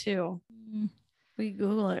Blunt too. We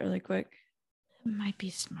Google it really quick. It might be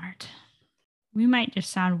smart. We might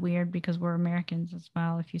just sound weird because we're Americans as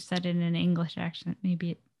well. If you said it in an English accent,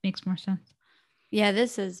 maybe it makes more sense. Yeah, I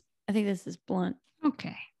think this is Blunt.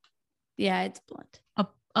 Okay. Yeah, it's Blunt.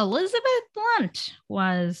 Elizabeth Blunt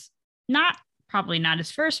was probably not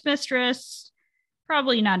his first mistress,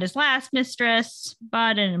 probably not his last mistress,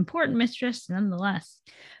 but an important mistress nonetheless.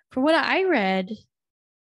 For what I read,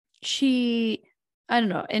 I don't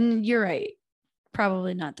know, and you're right,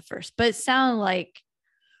 probably not the first, but it sounded like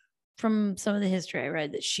from some of the history I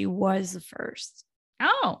read that she was the first.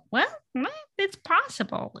 Oh, well, it's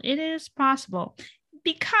possible. It is possible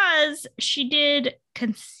because she did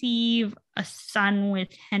conceive a son with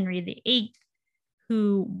Henry VIII,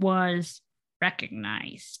 who was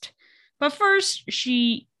recognized. But first,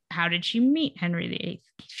 how did she meet Henry VIII?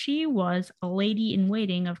 She was a lady in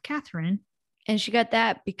waiting of Catherine. And she got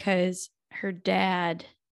that because her dad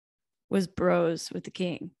was bros with the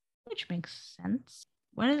king. Which makes sense.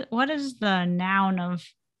 What is the noun of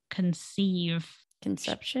conceive?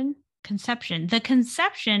 Conception. The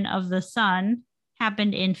conception of the son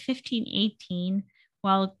happened in 1518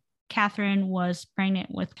 while Catherine was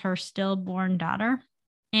pregnant with her stillborn daughter.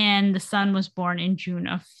 And the son was born in June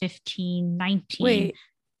of 1519. Wait,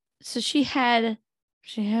 so she had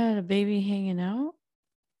a baby hanging out?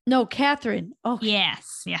 No, Catherine. Oh,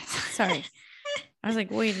 yes. Sorry. I was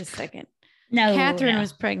like, wait a second. No, Catherine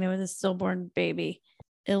was pregnant with a stillborn baby.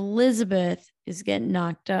 Elizabeth is getting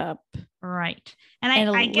knocked up. Right. And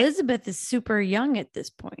Elizabeth is super young at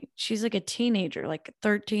this point. She's like a teenager, like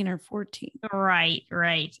 13 or 14. Right.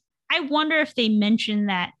 I wonder if they mentioned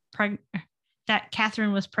that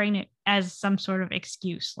Catherine was pregnant as some sort of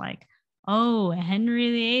excuse, like, oh,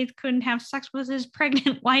 Henry VIII couldn't have sex with his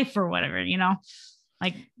pregnant wife or whatever,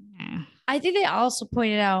 like. I think they also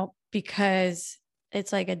pointed out because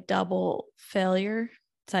it's like a double failure.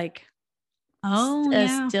 It's like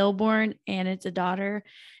a stillborn and it's a daughter.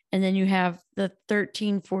 And then you have the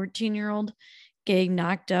 13, 14-year-old getting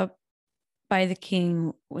knocked up by the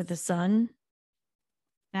king with a son.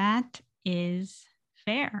 That is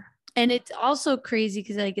fair. And it's also crazy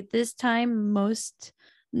because like at this time, most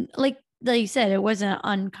like you said, it wasn't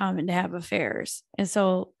uncommon to have affairs. And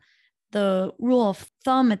so the rule of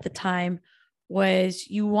thumb at the time was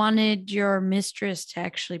you wanted your mistress to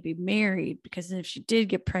actually be married, because if she did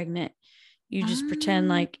get pregnant, you just pretend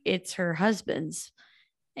like it's her husband's.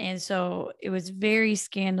 And so it was very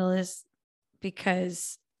scandalous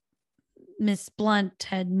because Miss Blunt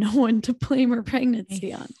had no one to blame her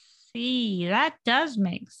pregnancy on. See, that does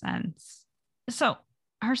make sense. So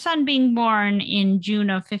her son being born in June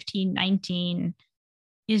of 1519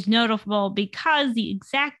 is notable because the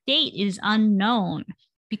exact date is unknown,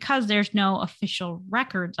 because there's no official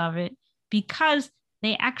records of it, because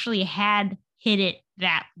they actually had hid it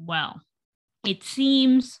that well. It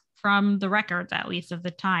seems from the records, at least of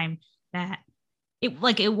the time, that it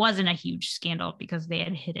wasn't a huge scandal because they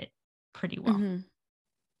had hid it pretty well. Mm-hmm.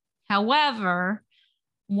 However,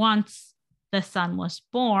 once the son was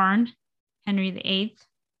born, Henry VIII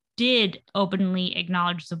did openly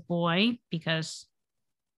acknowledge the boy because,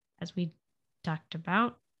 as we talked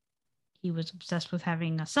about, he was obsessed with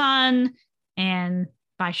having a son. And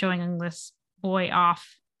by showing this boy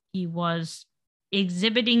off, he was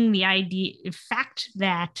exhibiting the fact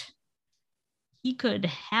that he could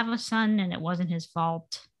have a son and it wasn't his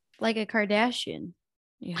fault. Like a Kardashian.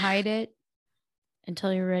 You hide it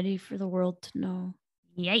until you're ready for the world to know.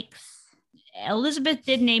 Yikes. Elizabeth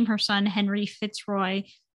did name her son Henry Fitzroy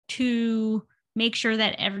to make sure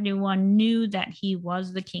that everyone knew that he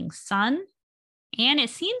was the king's son. And it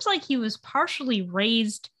seems like he was partially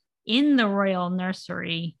raised in the royal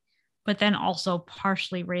nursery, but then also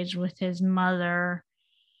partially raised with his mother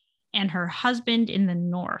and her husband in the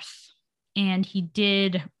north. And he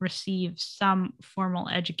did receive some formal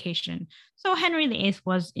education. So Henry VIII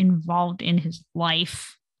was involved in his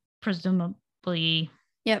life, presumably.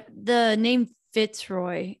 Yep. The name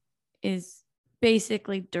Fitzroy is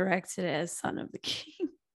basically directed as son of the king.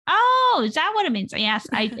 Oh, is that what it means? Yes,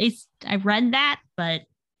 I read that, but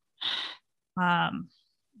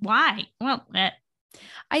why? Well,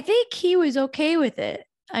 I think he was okay with it.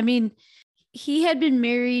 I mean, he had been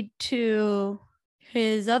married to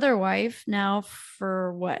his other wife now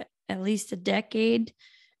for at least a decade,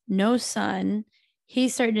 no son.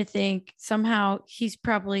 He's starting to think somehow he's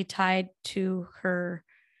probably tied to her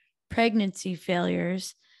pregnancy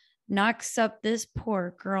failures, knocks up this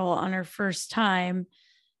poor girl on her first time.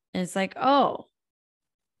 And it's like, oh,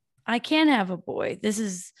 I can have a boy. This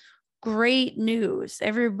is great news.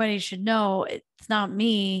 Everybody should know it's not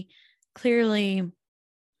me. Clearly,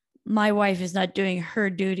 my wife is not doing her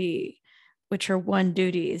duty which her one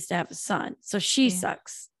duty is to have a son. So she Yeah.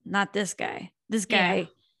 sucks, not this guy. This Yeah. guy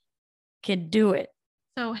can do it.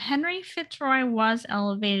 So Henry Fitzroy was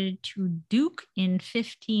elevated to Duke in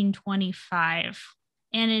 1525.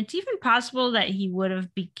 And it's even possible that he would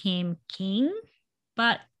have became king,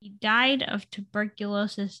 but he died of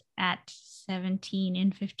tuberculosis at 17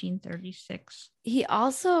 in 1536. He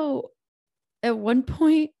also, at one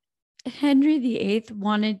point, Henry VIII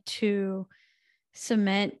wanted to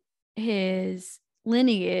cement his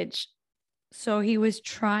lineage. So he was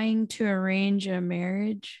trying to arrange a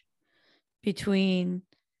marriage between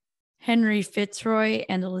Henry Fitzroy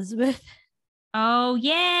and Elizabeth. Oh,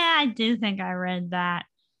 yeah, I do think I read that.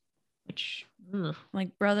 Which, ugh.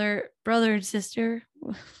 Like brother and sister.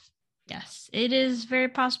 Yes, it is very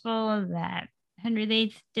possible that Henry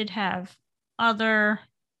VIII did have other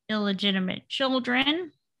illegitimate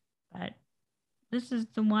children, but this is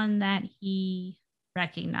the one that he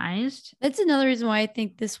recognized. That's another reason why I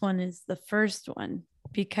think this one is the first one,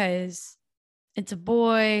 because it's a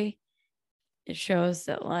boy. It shows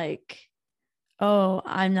that, like, oh,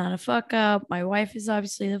 I'm not a fuck up. My wife is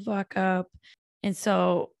obviously the fuck up. And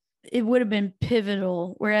so it would have been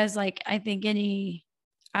pivotal. Whereas, like, I think any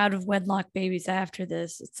out of wedlock babies after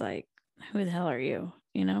this, it's like, who the hell are you?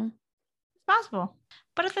 You know? It's possible.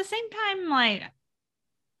 But at the same time, like,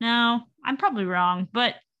 no, I'm probably wrong.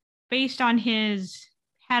 But based on his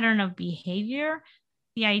pattern of behavior,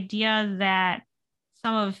 the idea that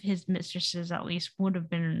some of his mistresses, at least, would have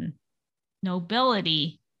been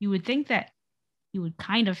nobility, you would think that you would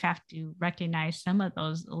kind of have to recognize some of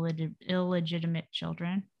those illegitimate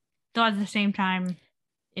children. Though at the same time,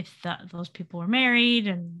 if those people were married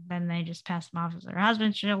and then they just passed them off as their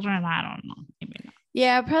husband's children, I don't know. Maybe not.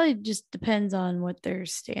 Yeah, it probably just depends on what their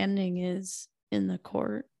standing is in the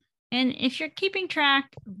court. And if you're keeping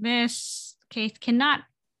track, this case cannot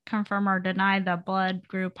confirm or deny the blood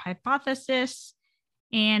group hypothesis.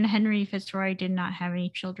 And Henry Fitzroy did not have any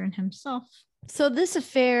children himself. So this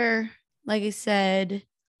affair, like I said,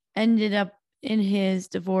 ended up in his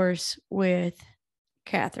divorce with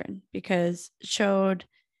Catherine because it showed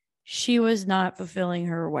she was not fulfilling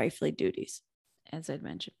her wifely duties, as I'd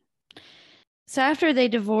mentioned. So after they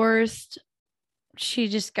divorced, she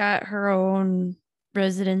just got her own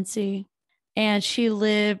residency and she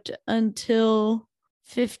lived until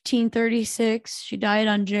 1536. She died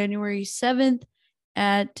on January 7th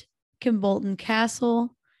at Kimbolton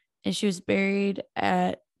Castle, and she was buried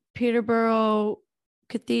at Peterborough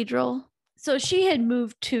Cathedral. So she had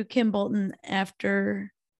moved to Kimbolton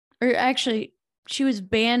after, or actually, she was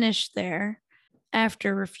banished there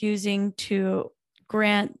after refusing to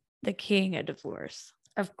grant the king a divorce.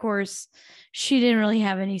 Of course, she didn't really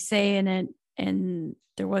have any say in it, and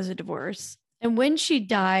there was a divorce. And when she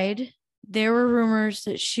died, there were rumors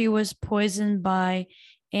that she was poisoned by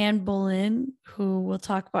Anne Boleyn, who we'll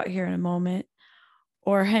talk about here in a moment,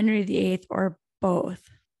 or Henry VIII, or both.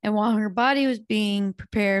 And while her body was being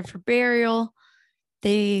prepared for burial,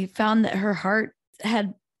 they found that her heart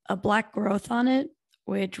had a black growth on it,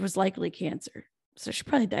 which was likely cancer. So she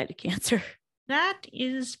probably died of cancer. That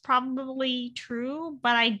is probably true,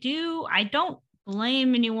 but I don't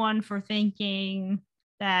blame anyone for thinking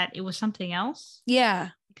that it was something else.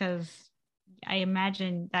 Yeah. Because I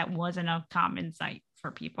imagine that wasn't a common sight for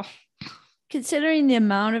people. Considering the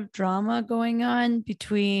amount of drama going on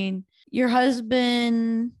between your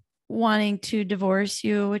husband wanting to divorce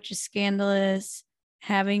you, which is scandalous,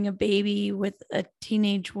 having a baby with a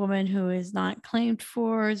teenage woman who is not claimed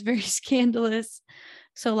for is very scandalous.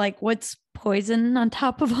 So, like, what's poison on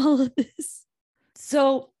top of all of this?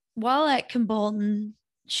 So while at Kimbolton,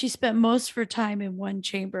 she spent most of her time in one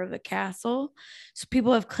chamber of the castle. So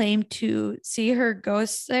people have claimed to see her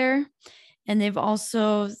ghosts there. And they've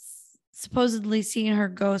also supposedly seen her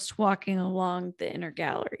ghost walking along the inner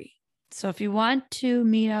gallery. So if you want to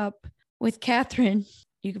meet up with Catherine,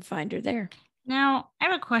 you can find her there. Now, I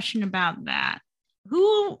have a question about that.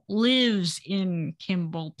 Who lives in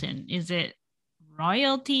Kimbolton? Is it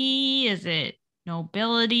royalty? Is it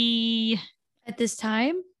nobility? At this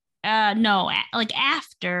time? No, like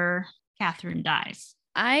after Catherine dies.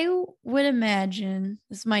 I would imagine,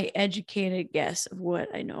 this is my educated guess of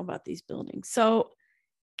what I know about these buildings. So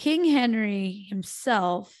King Henry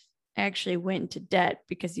himself actually went into debt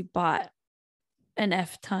because he bought an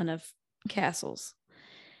F ton of castles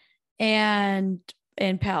and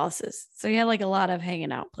palaces. So he had like a lot of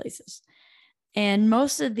hanging out places. And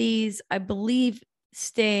most of these, I believe,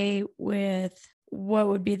 stay with what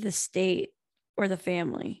would be the state or the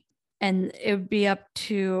family. And it would be up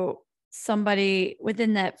to somebody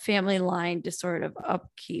within that family line to sort of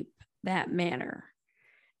upkeep that manor.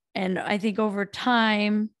 And I think over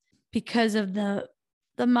time, because of the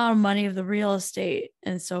amount of money of the real estate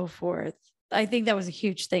and so forth, I think that was a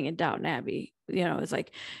huge thing in Downton Abbey. It's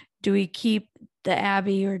like, do we keep the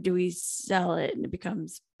Abbey or do we sell it and it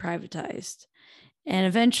becomes privatized? And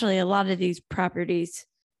eventually a lot of these properties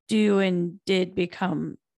do and did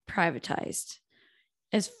become privatized.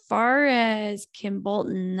 As far as Kim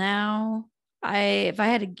Bolton now, if I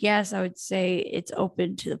had to guess, I would say it's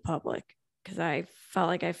open to the public because I felt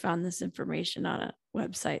like I found this information on a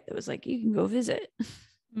website that was like, you can go visit.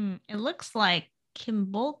 It looks like Kim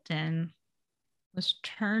Bolton was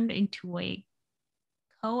turned into a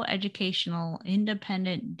co-educational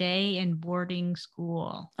independent day and boarding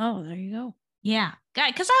school. Oh, there you go. Yeah,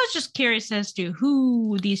 because I was just curious as to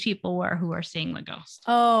who these people were who are seeing the ghost.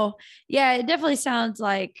 Oh, yeah, it definitely sounds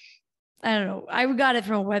like, I don't know. I got it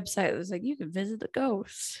from a website that was like, you can visit the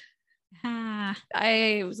ghost.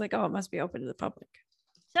 I was like, oh, it must be open to the public.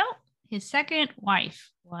 So his second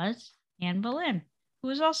wife was Anne Boleyn, who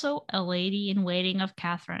was also a lady in waiting of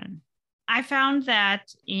Catherine. I found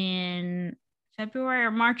that in February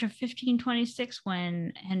or March of 1526,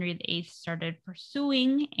 when Henry VIII started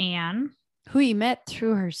pursuing Anne, who he met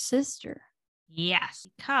through her sister. Yes,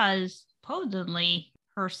 because supposedly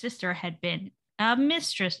her sister had been a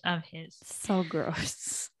mistress of his. So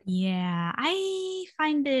gross. Yeah, I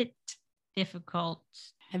find it difficult.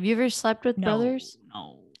 Have you ever slept with brothers?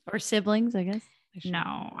 No. Or siblings, I guess?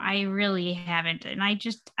 No, I really haven't. And I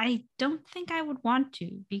don't think I would want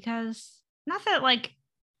to, because not that, like,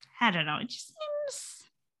 I don't know, it just seems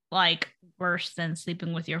like worse than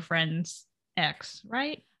sleeping with your friend's ex,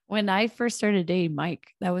 right? When I first started dating Mike,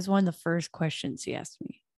 that was one of the first questions he asked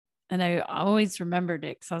me. And I always remembered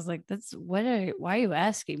it because I was like, why are you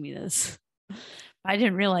asking me this? I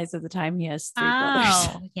didn't realize at the time he has 3 brothers.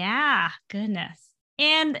 Oh, yeah. Goodness.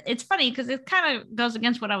 And it's funny because it kind of goes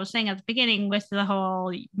against what I was saying at the beginning with the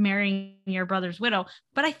whole marrying your brother's widow.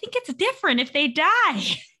 But I think it's different if they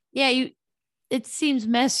die. Yeah, it seems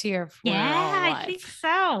messier for I think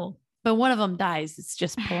so. But one of them dies. It's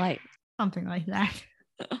just polite. Something like that.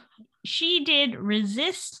 She did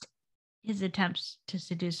resist his attempts to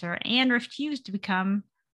seduce her and refused to become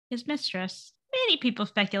his mistress. Many people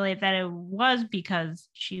speculate that it was because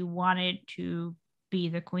she wanted to be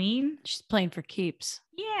the queen. She's playing for keeps.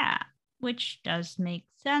 Yeah, which does make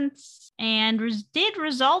sense, and did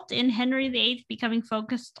result in Henry VIII becoming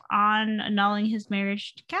focused on annulling his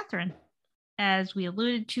marriage to Catherine. As we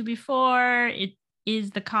alluded to before, it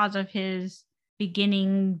is the cause of his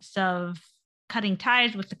beginnings of cutting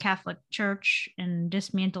ties with the Catholic Church and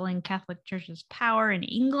dismantling Catholic Church's power in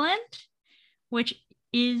England, which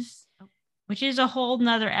is a whole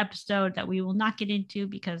nother episode that we will not get into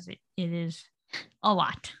because it is a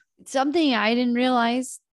lot. Something I didn't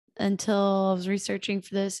realize until I was researching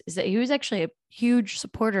for this is that he was actually a huge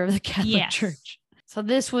supporter of the Catholic Church. So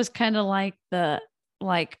this was kind of like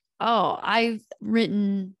oh, I've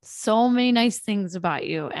written so many nice things about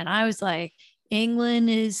you. And I was like, England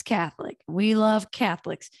is Catholic. We love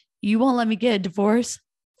Catholics. You won't let me get a divorce?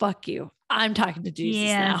 Fuck you. I'm talking to Jesus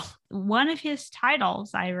now. One of his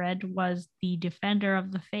titles I read was the Defender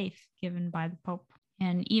of the Faith, given by the Pope.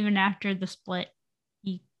 And even after the split,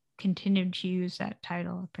 he continued to use that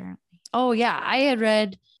title, apparently. Oh, yeah. I had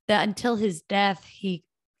read that until his death, he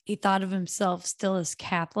thought of himself still as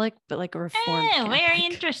Catholic, but like a Reformed Catholic. Very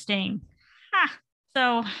interesting.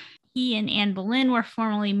 So he and Anne Boleyn were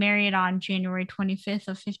formally married on January 25th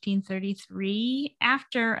of 1533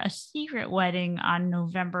 after a secret wedding on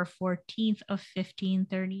November 14th of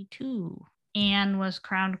 1532. Anne was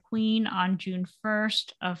crowned queen on June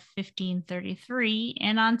 1st of 1533,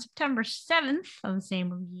 and on September 7th of the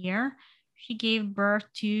same year, she gave birth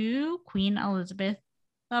to Queen Elizabeth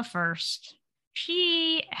I.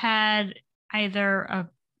 She had either a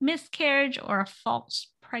miscarriage or a false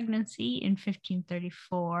pregnancy in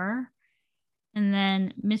 1534, and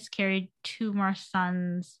then miscarried 2 more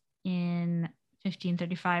sons in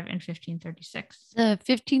 1535 and 1536. The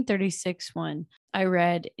 1536 one I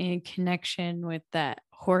read in connection with that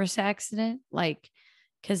horse accident, like,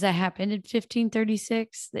 because that happened in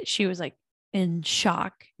 1536, that she was like in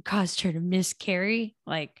shock, caused her to miscarry.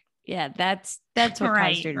 Like, yeah, that's what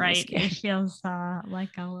caused her to miscarry. It feels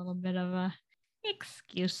like a little bit of a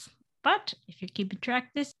excuse. But if you're keeping track,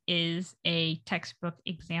 this is a textbook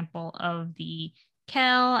example of the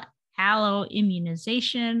Kell-Allo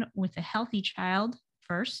immunization with a healthy child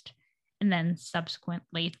first, and then subsequent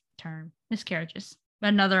late-term miscarriages.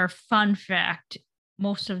 Another fun fact,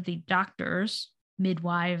 most of the doctors,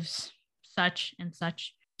 midwives, such and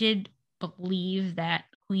such, did believe that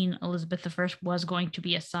Queen Elizabeth I was going to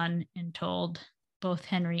be a son and told both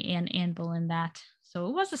Henry and Anne Boleyn that. So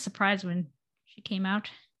it was a surprise when she came out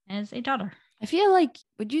as a daughter. I feel like,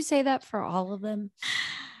 would you say that for all of them?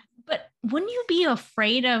 But wouldn't you be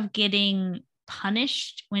afraid of getting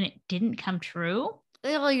punished when it didn't come true?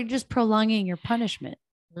 Well, you're just prolonging your punishment.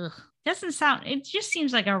 Ugh. Doesn't sound, it just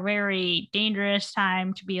seems like a very dangerous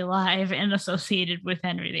time to be alive and associated with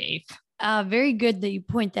Henry VIII. Very good that you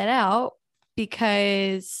point that out,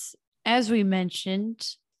 because as we mentioned,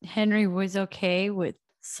 Henry was okay with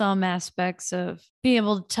some aspects of being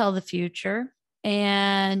able to tell the future.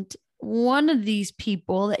 And one of these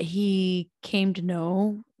people that he came to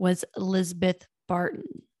know was Elizabeth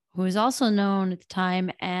Barton, who was also known at the time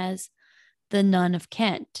as the Nun of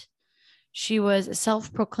Kent. She was a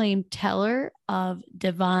self-proclaimed teller of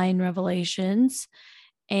divine revelations,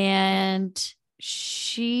 and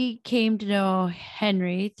she came to know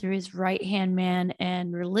Henry through his right-hand man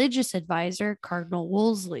and religious advisor, Cardinal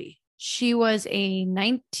Wolsey. She was a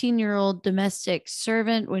 19-year-old domestic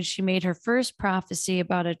servant when she made her first prophecy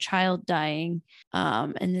about a child dying,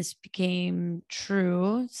 and this became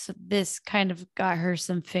true. So this kind of got her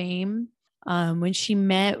some fame. When she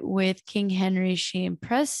met with King Henry, she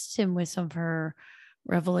impressed him with some of her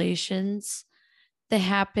revelations that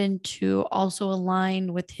happened to also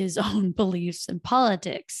align with his own beliefs and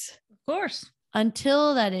politics. Of course.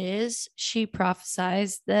 Until, that is, she prophesied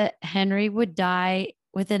that Henry would die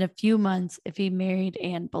within a few months if he married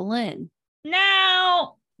Anne Boleyn.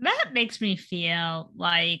 Now, that makes me feel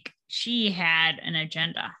like she had an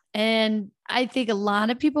agenda. And I think a lot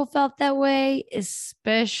of people felt that way,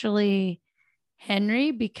 especially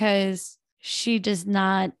Henry, because she does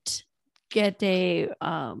not get a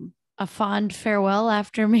fond farewell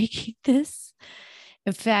after making this.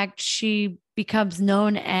 In fact, she becomes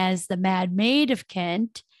known as the Mad Maid of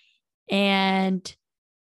Kent, and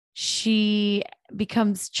she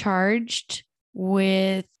becomes charged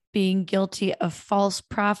with being guilty of false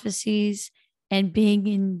prophecies and being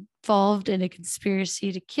involved in a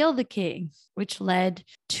conspiracy to kill the king, which led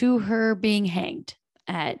to her being hanged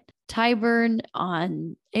at Tyburn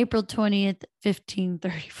on April 20th,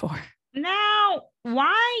 1534. Now,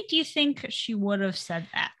 why do you think she would have said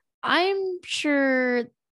that? I'm sure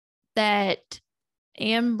that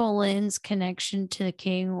Anne Boleyn's connection to the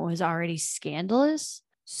king was already scandalous.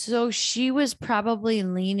 So she was probably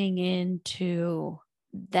leaning into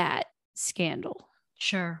that scandal.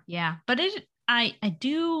 Sure. Yeah. But I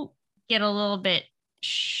do get a little bit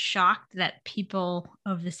shocked that people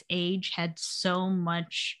of this age had so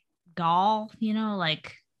much gall,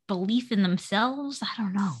 like belief in themselves. I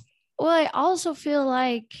don't know. Well, I also feel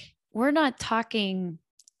like we're not talking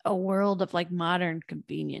a world of like modern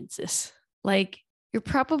conveniences. Like, you're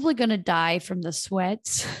probably going to die from the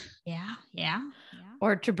sweats. Yeah.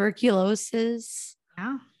 Or tuberculosis.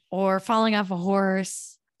 Yeah. Or falling off a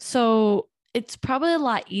horse. So it's probably a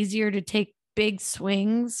lot easier to take big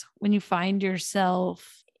swings when you find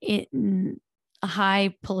yourself in a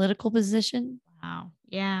high political position. Wow.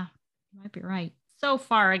 Yeah, you might be right. So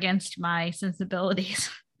far against my sensibilities.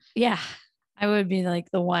 Yeah. I would be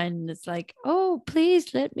like the one that's like, oh,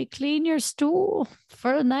 please let me clean your stool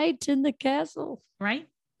for a night in the castle. Right.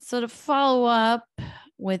 So to follow up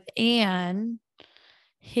with Anne,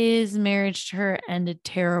 his marriage to her ended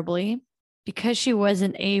terribly because she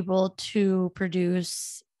wasn't able to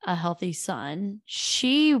produce a healthy son.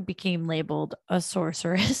 She became labeled a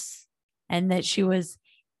sorceress, and that she was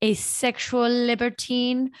a sexual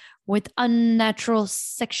libertine with unnatural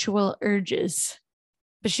sexual urges.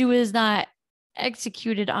 But she was not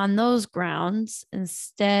executed on those grounds.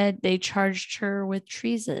 Instead, they charged her with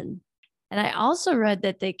treason. And I also read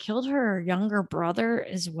that they killed her younger brother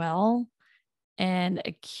as well and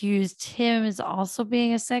accused him as also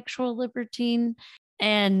being a sexual libertine.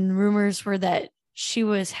 And rumors were that she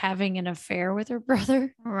was having an affair with her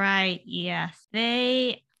brother. Right. Yes.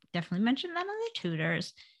 They definitely mentioned that on the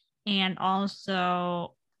Tudors. And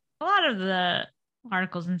also, a lot of the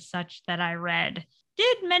articles and such that I read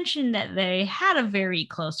did mention that they had a very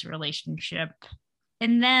close relationship.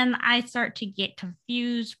 And then I start to get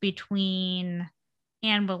confused between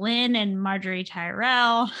Anne Boleyn and Marjorie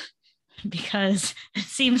Tyrell because it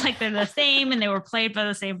seems like they're the same and they were played by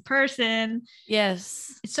the same person.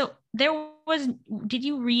 Yes. So did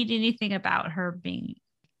you read anything about her being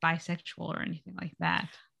bisexual or anything like that?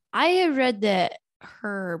 I had read that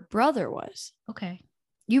her brother was. Okay.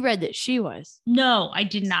 You read that she was. No, I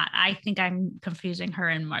did not. I think I'm confusing her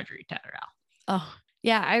and Marjorie Tyrell. Oh,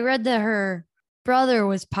 yeah. I read that her brother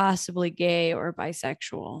was possibly gay or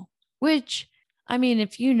bisexual, which, I mean,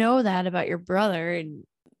 if you know that about your brother and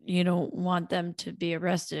you don't want them to be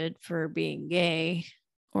arrested for being gay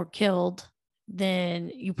or killed, then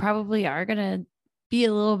you probably are going to be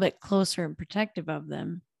a little bit closer and protective of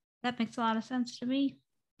them. That makes a lot of sense to me.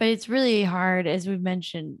 But it's really hard, as we've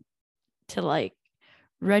mentioned, to like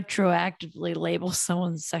retroactively label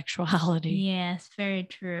someone's sexuality. Yes, very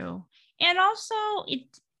true. And also,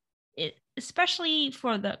 it especially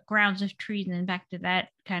for the grounds of treason, back to that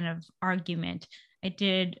kind of argument, I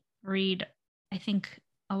did read, I think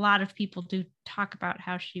a lot of people do talk about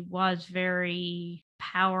how she was very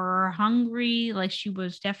power hungry. Like she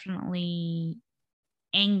was definitely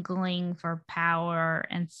angling for power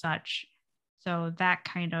and such. So that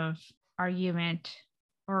kind of argument,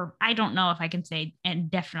 or I don't know if I can say and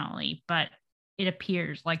definitely, but it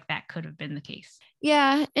appears like that could have been the case.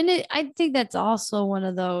 Yeah. And I think that's also one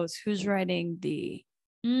of those who's writing the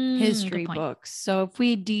history books. So if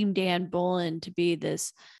we deemed Anne Boleyn to be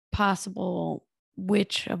this possible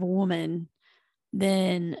witch of a woman,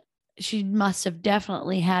 then she must have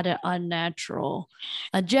definitely had an unnatural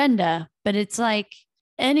agenda. But it's like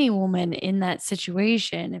any woman in that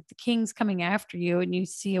situation, if the king's coming after you and you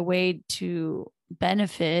see a way to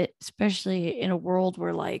benefit, especially in a world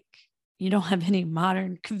where like you don't have any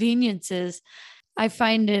modern conveniences, I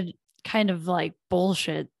find it kind of like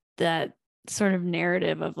bullshit, that sort of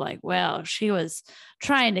narrative of like, well, she was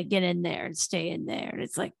trying to get in there and stay in there. And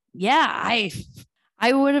it's like, yeah,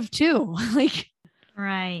 I would have too. Like,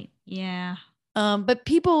 right. Yeah. But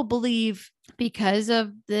people believe because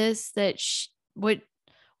of this that what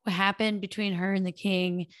happened between her and the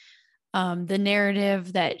king, the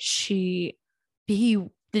narrative that she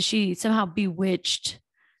somehow bewitched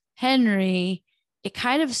Henry, it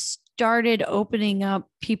kind of started opening up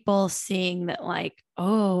people seeing that like,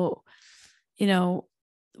 oh,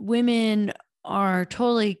 women are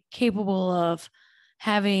totally capable of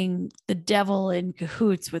having the devil in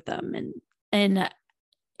cahoots with them. And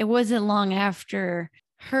it wasn't long after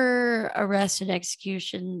her arrest and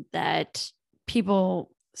execution that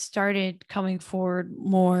people started coming forward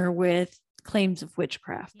more with claims of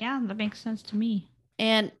witchcraft. Yeah, that makes sense to me.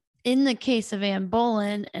 And in the case of Anne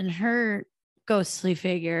Boleyn and her ghostly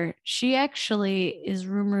figure, she actually is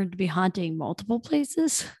rumored to be haunting multiple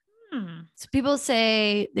places. So people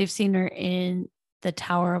say they've seen her in the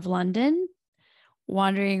Tower of London,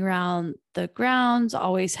 wandering around the grounds,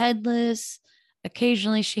 always headless.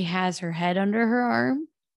 Occasionally, she has her head under her arm.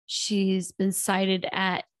 She's been sighted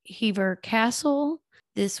at Hever Castle.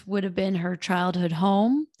 This would have been her childhood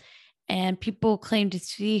home. And people claim to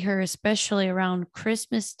see her, especially around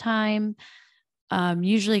Christmas time,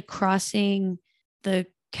 usually crossing the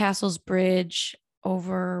castle's bridge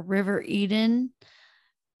over River Eden,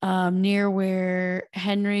 near where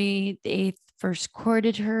Henry VIII first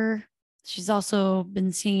courted her. She's also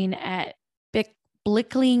been seen at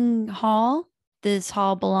Blickling Hall. This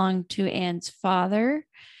hall belonged to Anne's father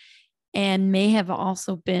and may have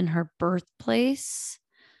also been her birthplace.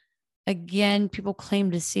 Again, people claim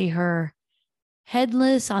to see her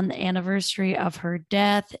headless on the anniversary of her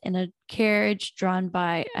death in a carriage drawn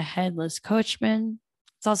by a headless coachman.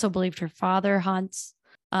 It's also believed her father haunts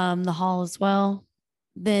the hall as well.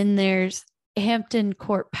 Then there's Hampton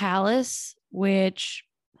Court Palace, which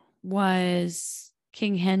was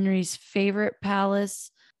King Henry's favorite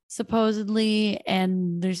palace, supposedly.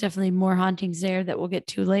 And there's definitely more hauntings there that we'll get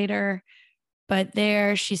to later. But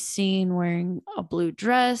there she's seen wearing a blue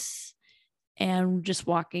dress and just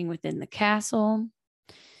walking within the castle.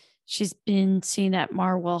 She's been seen at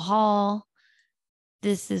Marwell Hall.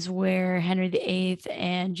 This is where Henry VIII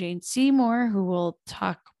and Jane Seymour, who we'll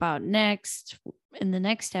talk about next in the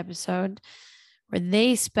next episode, where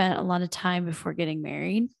they spent a lot of time before getting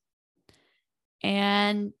married.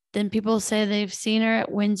 And then people say they've seen her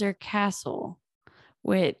at Windsor Castle,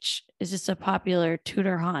 which is just a popular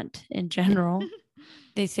Tudor haunt in general.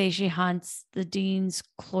 They say she haunts the Dean's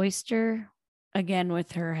Cloister, again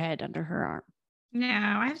with her head under her arm.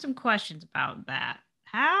 Now, I have some questions about that.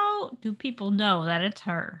 How do people know that it's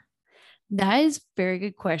her? That is a very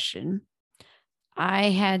good question. I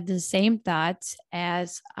had the same thoughts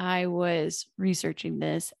as I was researching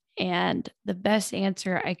this. And the best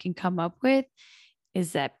answer I can come up with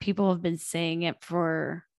is that people have been saying it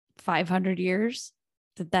for 500 years,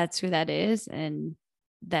 that that's who that is. And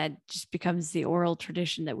that just becomes the oral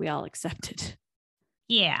tradition that we all accepted.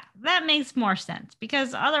 Yeah, that makes more sense,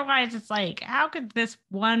 because otherwise it's like, how could this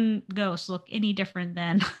one ghost look any different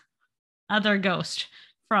than other ghost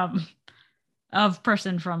of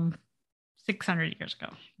person from 600 years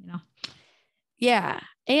ago, Yeah.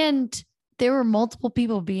 And there were multiple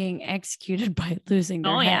people being executed by losing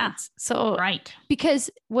their heads. Yeah. So, right. Because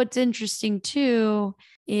what's interesting too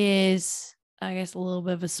is, I guess, a little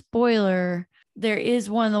bit of a spoiler, there is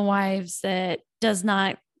one of the wives that does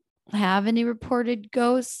not have any reported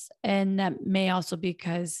ghosts. And that may also be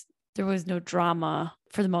because there was no drama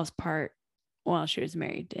for the most part while she was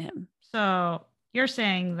married to him. So you're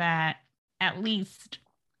saying that at least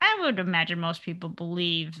I would imagine most people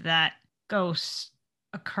believe that ghosts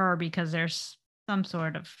occur because there's some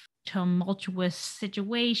sort of tumultuous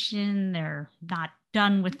situation. They're not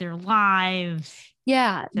done with their lives.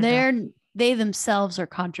 Yeah, they themselves are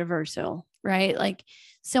controversial, right? Like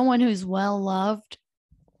someone who's well loved,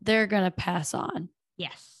 they're going to pass on.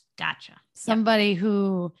 Yes, gotcha. Somebody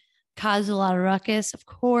who caused a lot of ruckus, of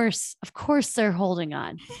course they're holding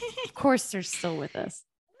on. Of course they're still with us.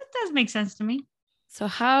 That does make sense to me. So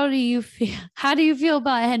how do you feel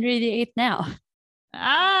about Henry VIII now?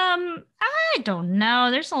 I don't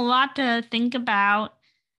know. There's a lot to think about.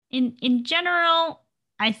 In general,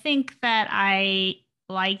 I think that I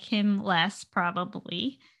like him less,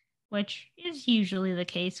 probably, which is usually the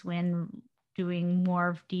case when doing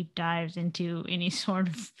more deep dives into any sort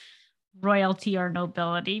of royalty or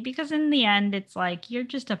nobility, because in the end, it's like you're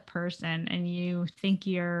just a person and you think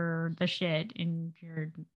you're the shit and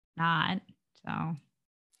you're not. So,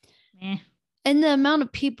 eh. And the amount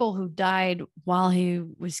of people who died while he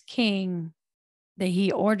was king that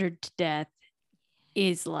he ordered to death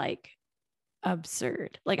is like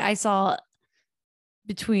absurd. Like I saw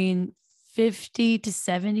between 50 to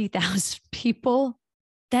 70,000 people.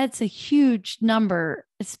 That's a huge number,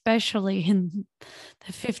 especially in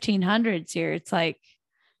the 1500s here. It's like,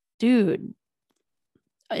 dude,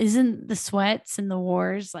 isn't the sweats and the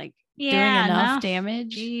wars like doing enough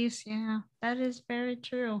damage? Jeez, yeah, that is very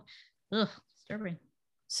true. Ugh, disturbing.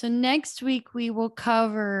 So next week we will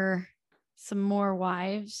cover some more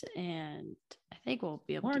wives, and I think we'll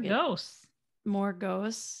be able to get more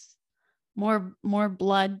ghosts, more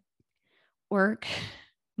blood work,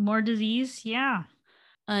 more disease. Yeah.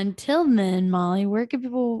 Until then, Molly, where can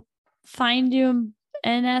people find you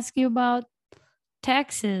and ask you about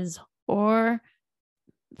taxes or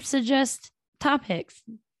suggest topics?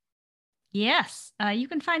 Yes, you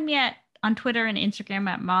can find me on Twitter and Instagram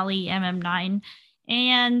at MollyMM9,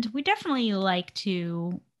 and we definitely like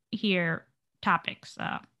to hear topics.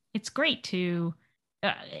 It's great to.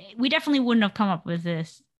 We definitely wouldn't have come up with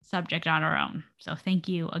this subject on our own. So thank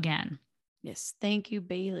you again. Yes, thank you,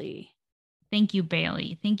 Bailey. Thank you,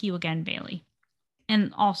 Bailey. Thank you again, Bailey.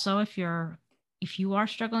 And also, if you are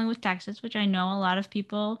struggling with taxes, which I know a lot of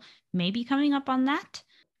people may be coming up on that,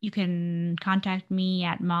 you can contact me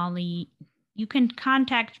at Molly. You can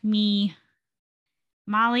contact me,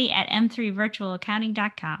 Molly at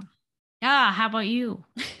m3virtualaccounting.com. How about you?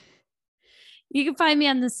 You can find me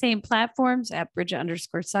on the same platforms at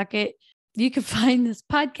Bridget_Suckett. You can find this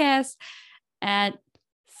podcast at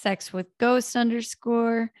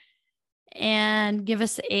sexwithghost_ and give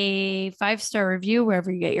us a 5-star review wherever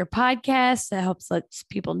you get your podcasts. That helps let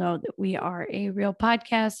people know that we are a real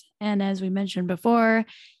podcast. And as we mentioned before,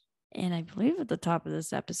 and I believe at the top of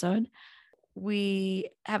this episode, we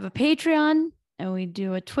have a Patreon and we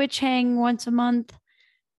do a Twitch hang once a month.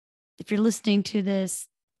 If you're listening to this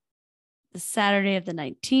the Saturday of the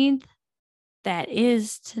 19th, that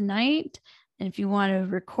is tonight. And if you want a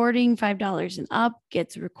recording, $5 and up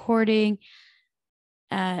gets a recording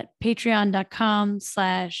at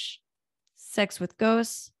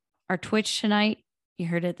patreon.com/sexwithghosts. Our Twitch tonight, you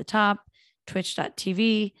heard it at the top,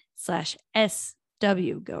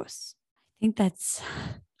 twitch.tv/SWGhosts. I think that's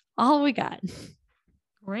all we got.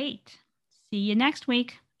 Great. See you next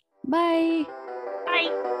week. Bye.